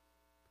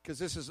 Because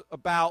this is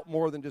about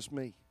more than just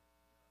me.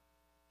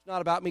 It's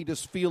not about me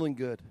just feeling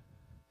good.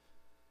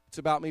 It's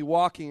about me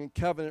walking in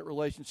covenant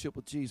relationship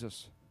with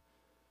Jesus,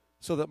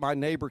 so that my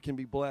neighbor can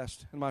be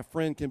blessed, and my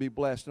friend can be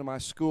blessed, and my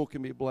school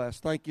can be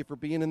blessed. Thank you for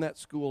being in that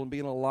school and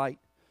being a light.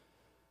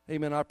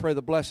 Amen. I pray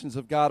the blessings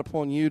of God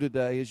upon you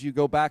today as you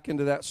go back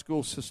into that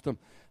school system,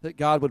 that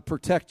God would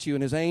protect you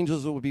and His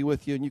angels would be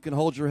with you, and you can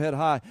hold your head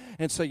high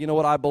and say, you know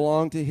what, I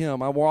belong to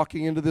Him. I'm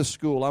walking into this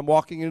school. I'm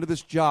walking into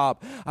this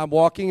job. I'm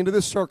walking into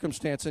this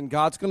circumstance, and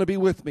God's going to be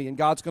with me, and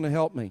God's going to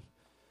help me.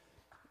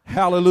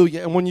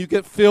 Hallelujah. And when you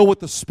get filled with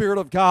the Spirit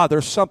of God,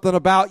 there's something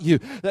about you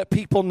that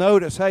people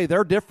notice. Hey,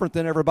 they're different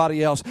than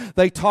everybody else.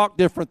 They talk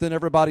different than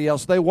everybody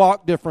else. They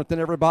walk different than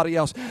everybody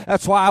else.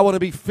 That's why I want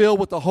to be filled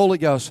with the Holy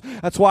Ghost.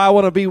 That's why I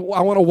want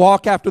to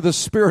walk after the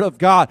Spirit of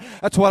God.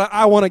 That's why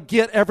I want to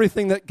get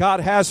everything that God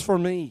has for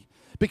me,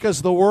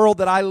 because the world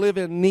that I live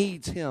in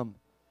needs Him.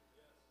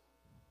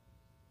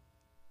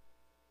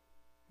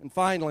 And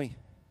finally,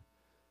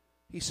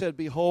 He said,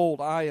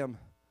 behold, I am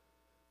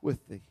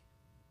with thee.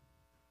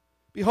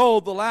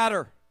 Behold the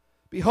ladder,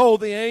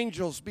 behold the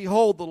angels,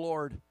 behold the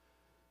Lord.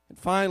 And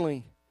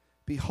finally,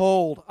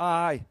 behold,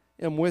 I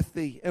am with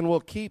thee, and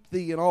will keep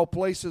thee in all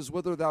places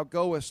whither thou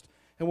goest,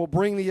 and will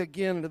bring thee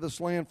again into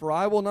this land, for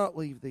I will not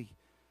leave thee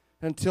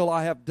until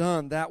I have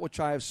done that which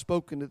I have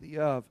spoken to thee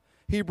of.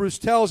 Hebrews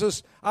tells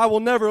us, I will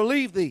never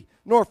leave thee,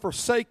 nor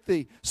forsake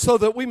thee, so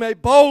that we may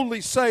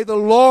boldly say, the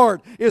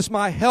Lord is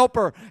my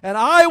helper, and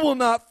I will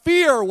not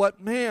fear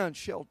what man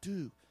shall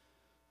do.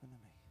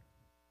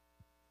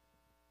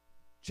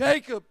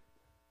 Jacob,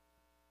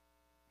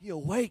 he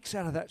awakes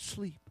out of that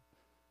sleep.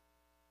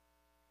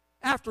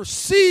 After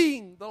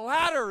seeing the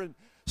ladder and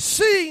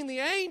seeing the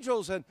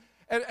angels and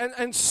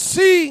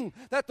seeing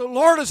that the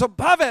Lord is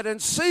above it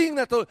and seeing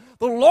that the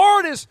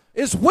Lord is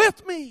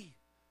with me.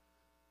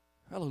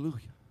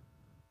 Hallelujah.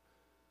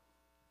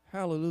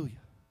 Hallelujah.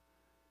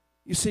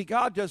 You see,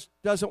 God just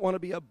doesn't want to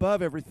be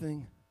above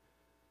everything.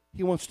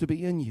 He wants to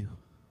be in you.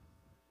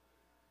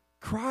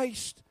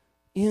 Christ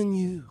in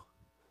you,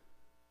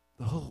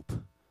 the hope.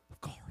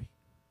 Glory.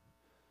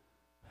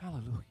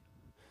 Hallelujah.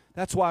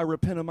 That's why I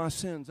repent of my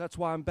sins. That's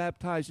why I'm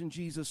baptized in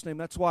Jesus' name.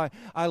 That's why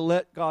I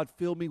let God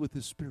fill me with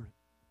His Spirit.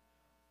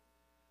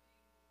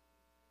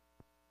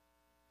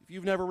 If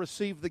you've never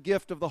received the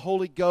gift of the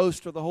Holy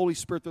Ghost or the Holy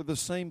Spirit, they're the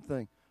same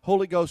thing.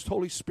 Holy Ghost,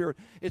 Holy Spirit.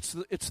 It's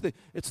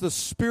the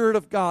Spirit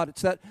of God.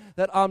 It's that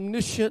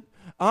omniscient,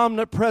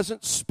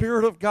 omnipresent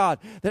Spirit of God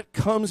that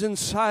comes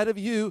inside of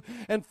you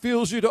and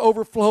fills you to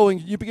overflowing.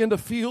 You begin to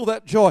feel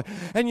that joy.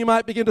 And you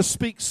might begin to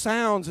speak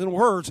sounds and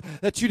words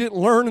that you didn't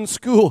learn in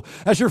school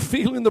as you're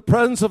feeling the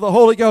presence of the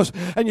Holy Ghost.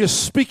 And you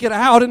speak it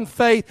out in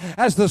faith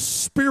as the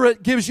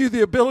Spirit gives you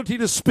the ability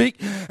to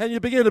speak. And you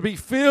begin to be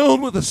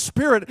filled with the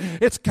Spirit.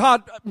 It's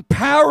God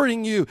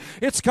empowering you.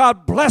 It's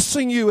God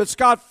blessing you. It's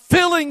God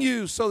filling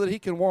you so that He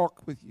can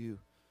walk with you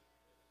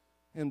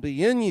and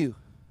be in you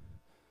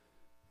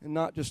and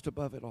not just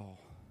above it all.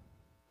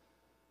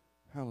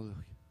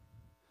 Hallelujah.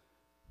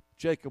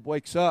 Jacob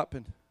wakes up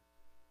and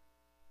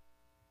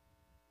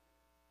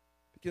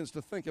begins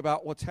to think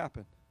about what's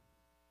happened.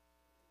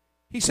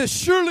 He says,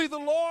 surely the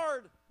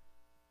Lord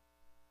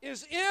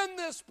is in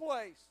this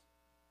place.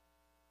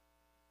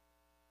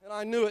 And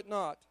I knew it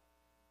not.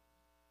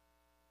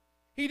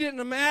 He didn't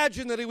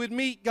imagine that he would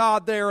meet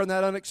God there in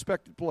that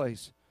unexpected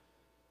place.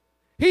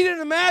 He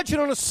didn't imagine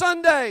on a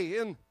Sunday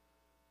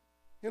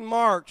in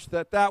March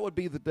that would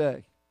be the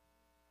day.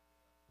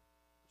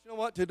 You know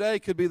what? Today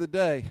could be the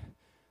day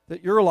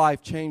that your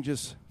life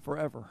changes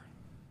forever.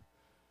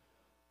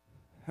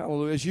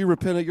 Hallelujah. As you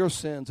repent of your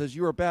sins, as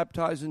you are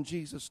baptized in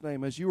Jesus'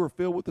 name, as you are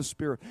filled with the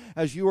Spirit,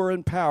 as you are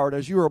empowered,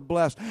 as you are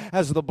blessed,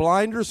 as the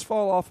blinders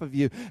fall off of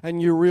you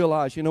and you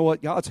realize, you know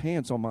what? God's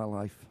hand's on my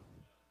life.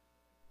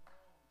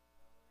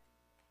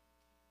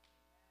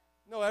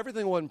 No,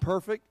 everything wasn't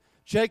perfect.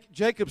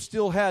 Jacob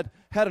still had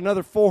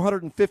another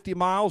 450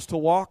 miles to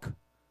walk.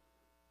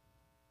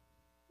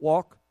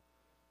 walk.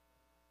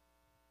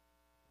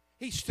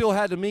 He still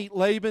had to meet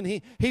Laban.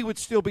 He would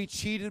still be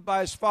cheated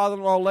by his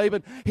father-in-law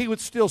Laban. He would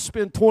still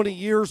spend 20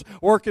 years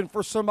working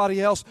for somebody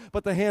else,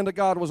 but the hand of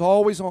God was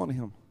always on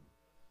him.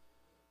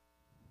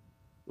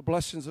 The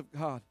blessings of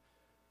God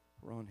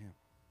were on him.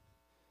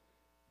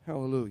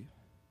 Hallelujah.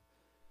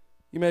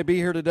 You may be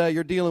here today.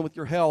 You're dealing with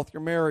your health,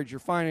 your marriage, your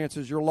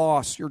finances, your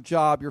loss, your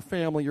job, your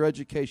family, your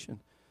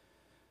education.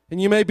 And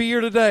you may be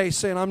here today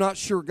saying, I'm not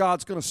sure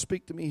God's going to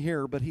speak to me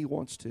here, but He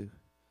wants to.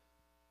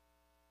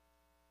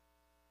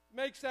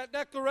 Makes that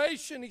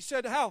declaration. He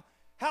said, how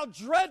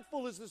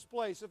dreadful is this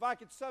place? If I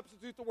could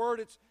substitute the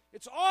word,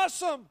 it's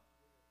awesome.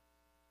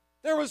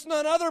 There was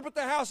none other but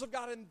the house of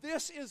God, and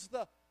this is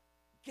the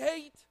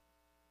gate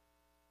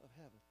of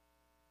heaven.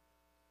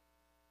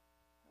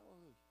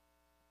 Hallelujah.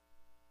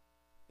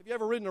 Have you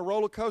ever ridden a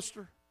roller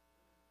coaster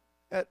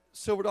at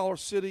Silver Dollar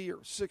City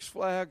or Six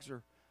Flags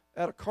or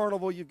at a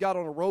carnival you've got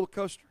on a roller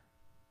coaster?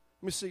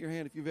 Let me see your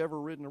hand if you've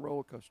ever ridden a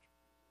roller coaster.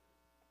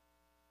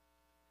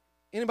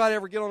 Anybody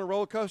ever get on a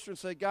roller coaster and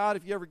say, God,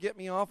 if you ever get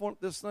me off on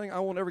this thing, I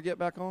won't ever get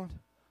back on?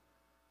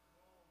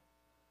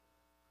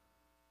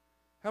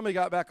 How many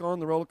got back on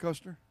the roller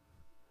coaster?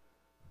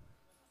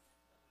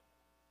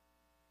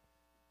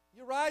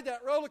 You ride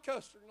that roller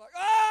coaster and you're like,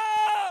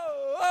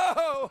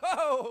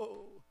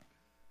 oh.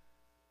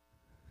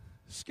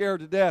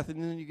 Scared to death,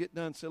 and then you get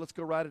done and say, let's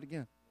go ride it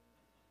again.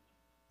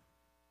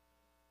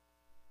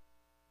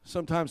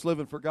 Sometimes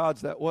living for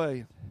God's that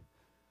way.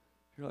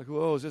 You're like,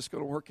 whoa, is this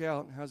going to work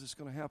out? And how's this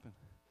going to happen?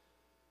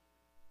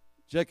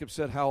 Jacob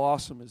said, how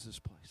awesome is this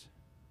place?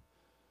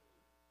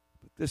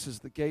 But this is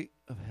the gate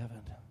of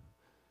heaven.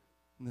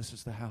 And this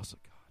is the house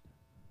of God.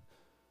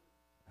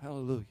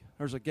 Hallelujah.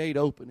 There's a gate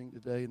opening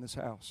today in this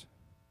house.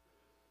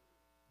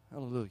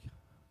 Hallelujah.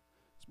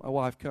 As my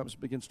wife comes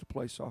and begins to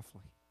play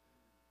softly.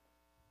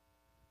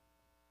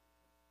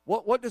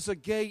 What does a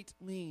gate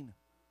mean?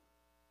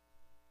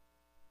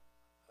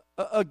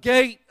 A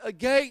gate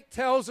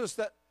tells us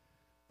that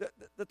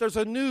there's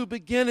a new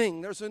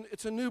beginning.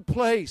 It's a new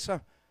place.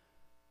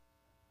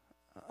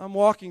 I'm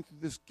walking through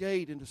this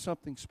gate into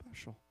something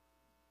special.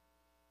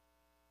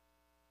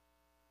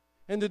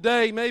 And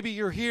today, maybe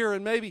you're here,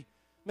 and maybe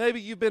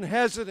you've been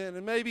hesitant,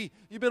 and maybe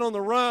you've been on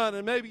the run,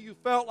 and maybe you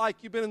felt like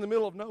you've been in the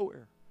middle of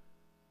nowhere.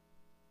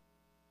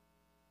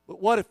 But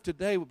what if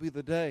today would be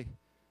the day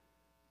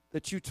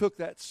that you took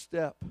that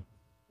step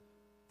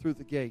through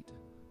the gate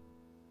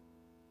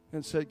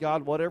and said,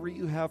 God, whatever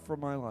you have for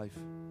my life,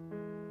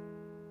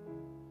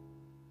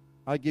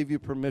 I give you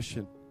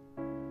permission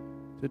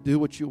to do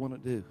what you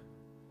want to do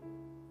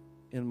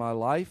in my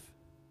life,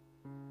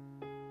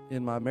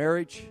 in my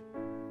marriage,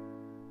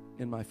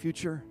 in my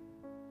future,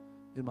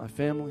 in my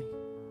family.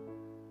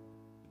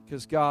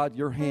 Because, God,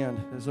 your hand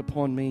is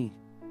upon me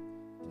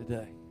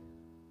today.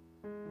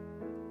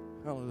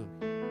 Hallelujah.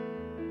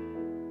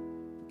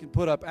 You can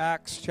put up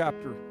Acts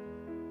chapter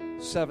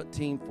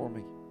 17 for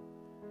me,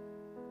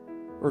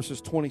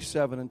 verses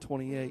 27 and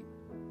 28.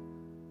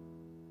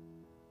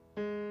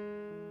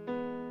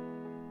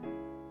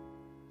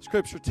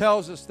 Scripture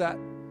tells us that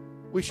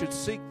we should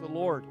seek the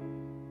Lord,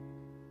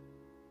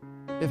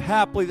 if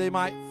haply they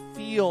might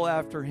feel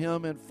after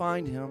Him and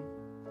find Him,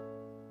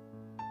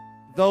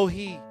 though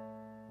He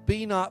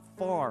be not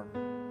far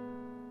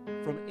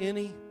from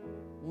any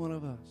one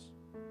of us.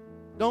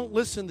 Don't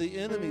listen to the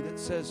enemy that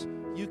says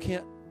you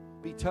can't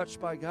be touched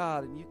by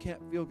God and you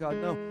can't feel God.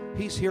 No,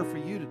 He's here for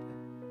you today.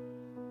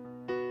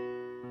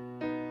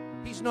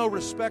 He's no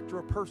respecter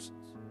of persons.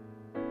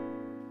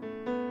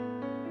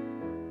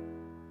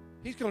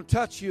 He's going to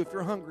touch you if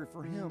you're hungry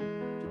for Him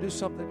to do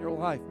something in your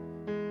life.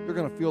 You're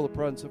going to feel the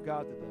presence of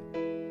God today.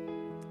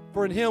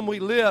 For in Him we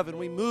live and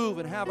we move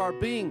and have our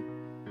being,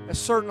 as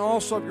certain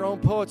also of your own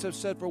poets have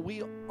said, for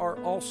we are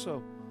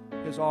also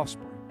His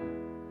offspring.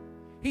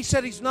 He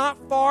said He's not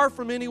far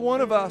from any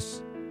one of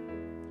us,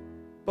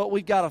 but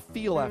we've got to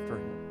feel after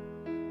Him.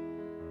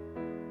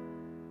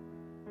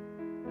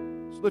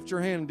 So lift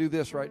your hand and do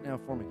this right now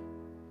for me.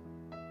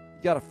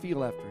 You got to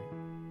feel after Him.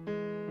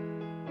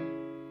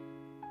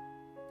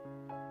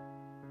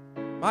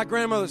 My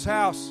grandmother's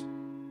house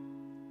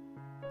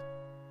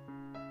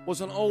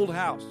was an old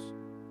house.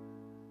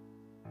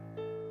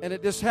 And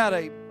it just had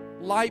a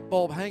light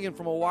bulb hanging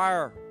from a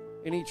wire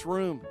in each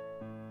room.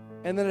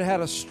 And then it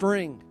had a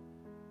string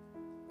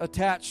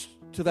attached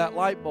to that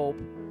light bulb.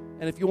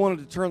 And if you wanted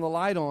to turn the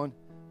light on,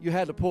 you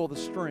had to pull the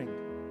string.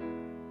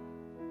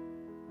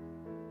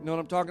 You know what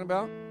I'm talking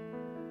about?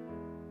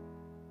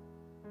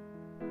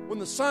 When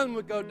the sun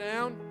would go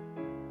down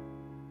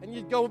and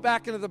you'd go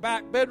back into the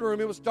back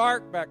bedroom, it was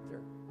dark back there.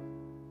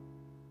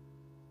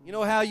 You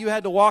know how you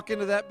had to walk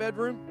into that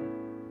bedroom?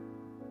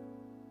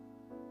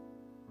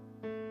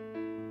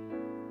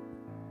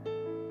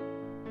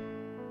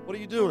 What are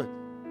you doing?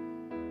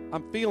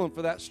 I'm feeling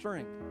for that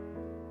string.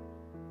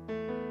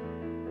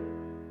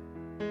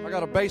 I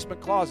got a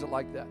basement closet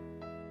like that.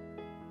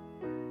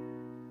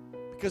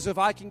 Because if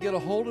I can get a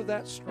hold of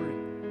that string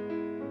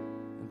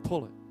and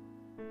pull it,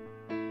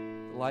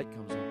 the light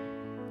comes on.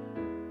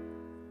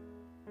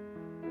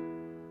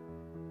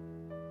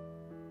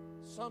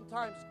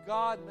 Sometimes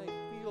God may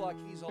feel like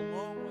He's a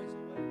long ways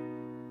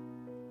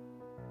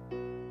away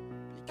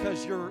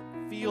because you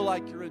feel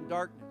like you're in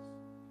darkness.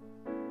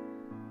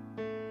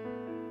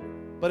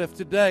 But if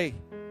today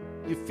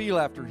you feel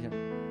after Him,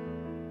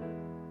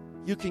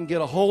 you can get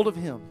a hold of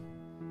Him,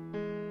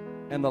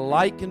 and the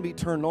light can be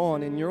turned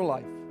on in your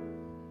life,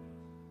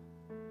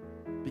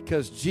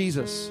 because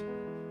Jesus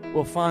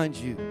will find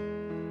you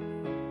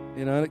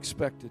in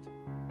unexpected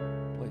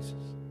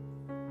places.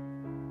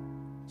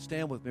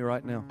 Stand with me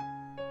right now.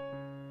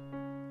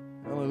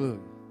 Hallelujah.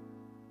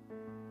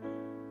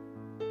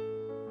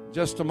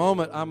 Just a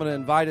moment, I'm going to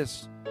invite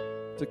us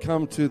to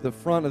come to the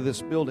front of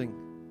this building.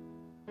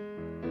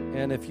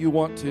 And if you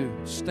want to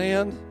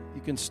stand,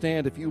 you can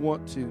stand. If you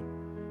want to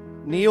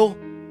kneel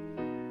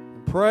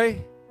and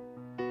pray,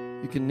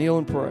 you can kneel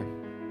and pray.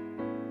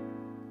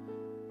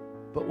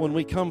 But when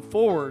we come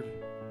forward,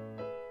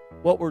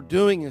 what we're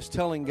doing is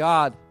telling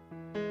God,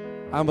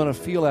 I'm going to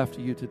feel after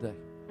you today.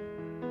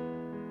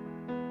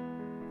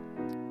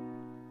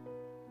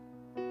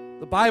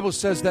 The Bible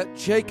says that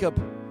Jacob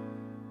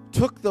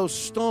took those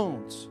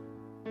stones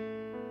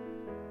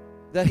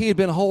that he had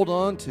been holding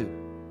on to,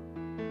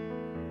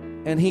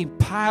 and he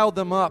piled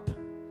them up,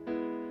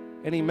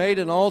 and he made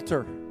an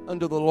altar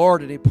unto the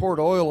Lord, and he poured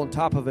oil on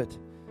top of it,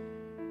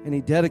 and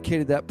he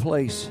dedicated that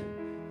place,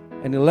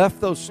 and he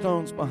left those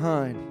stones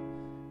behind,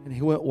 and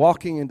he went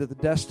walking into the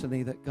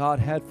destiny that God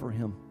had for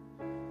him.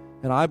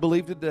 And I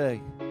believe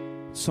today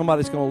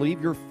somebody's going to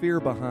leave your fear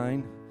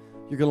behind.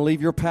 You're going to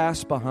leave your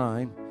past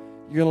behind.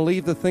 You're going to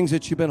leave the things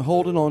that you've been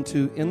holding on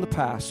to in the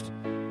past,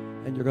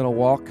 and you're going to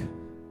walk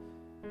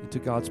into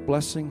God's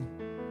blessing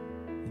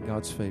and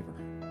God's favor.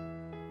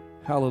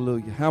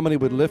 Hallelujah. How many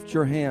would lift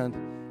your hand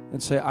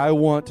and say, I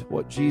want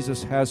what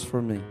Jesus has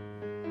for me?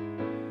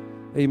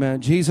 Amen.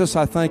 Jesus,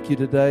 I thank you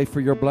today for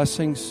your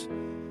blessings.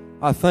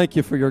 I thank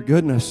you for your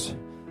goodness.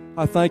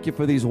 I thank you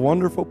for these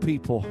wonderful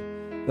people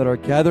that are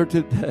gathered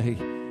today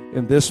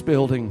in this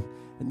building.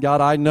 And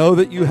God, I know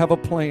that you have a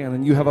plan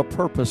and you have a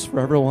purpose for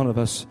every one of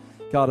us,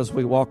 God, as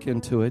we walk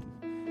into it.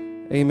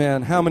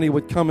 Amen. How many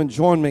would come and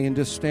join me and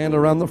just stand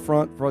around the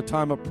front for a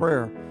time of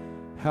prayer?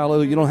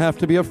 Hallelujah. You don't have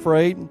to be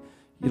afraid.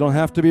 You don't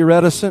have to be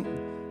reticent.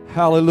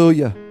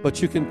 Hallelujah.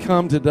 But you can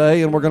come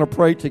today and we're going to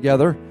pray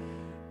together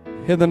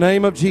in the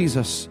name of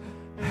Jesus.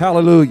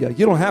 Hallelujah.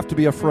 You don't have to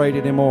be afraid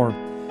anymore.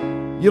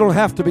 You don't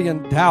have to be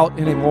in doubt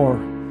anymore.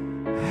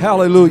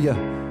 Hallelujah.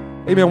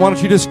 Amen. Why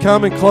don't you just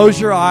come and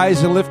close your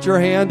eyes and lift your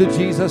hand to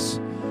Jesus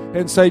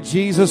and say,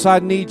 Jesus, I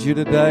need you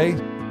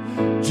today.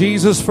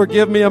 Jesus,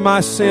 forgive me of my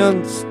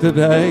sins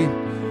today.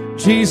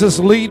 Jesus,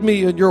 lead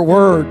me in your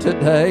word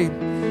today.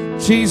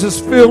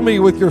 Jesus, fill me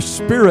with your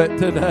spirit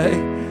today.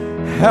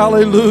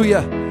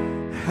 Hallelujah.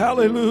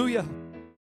 Hallelujah.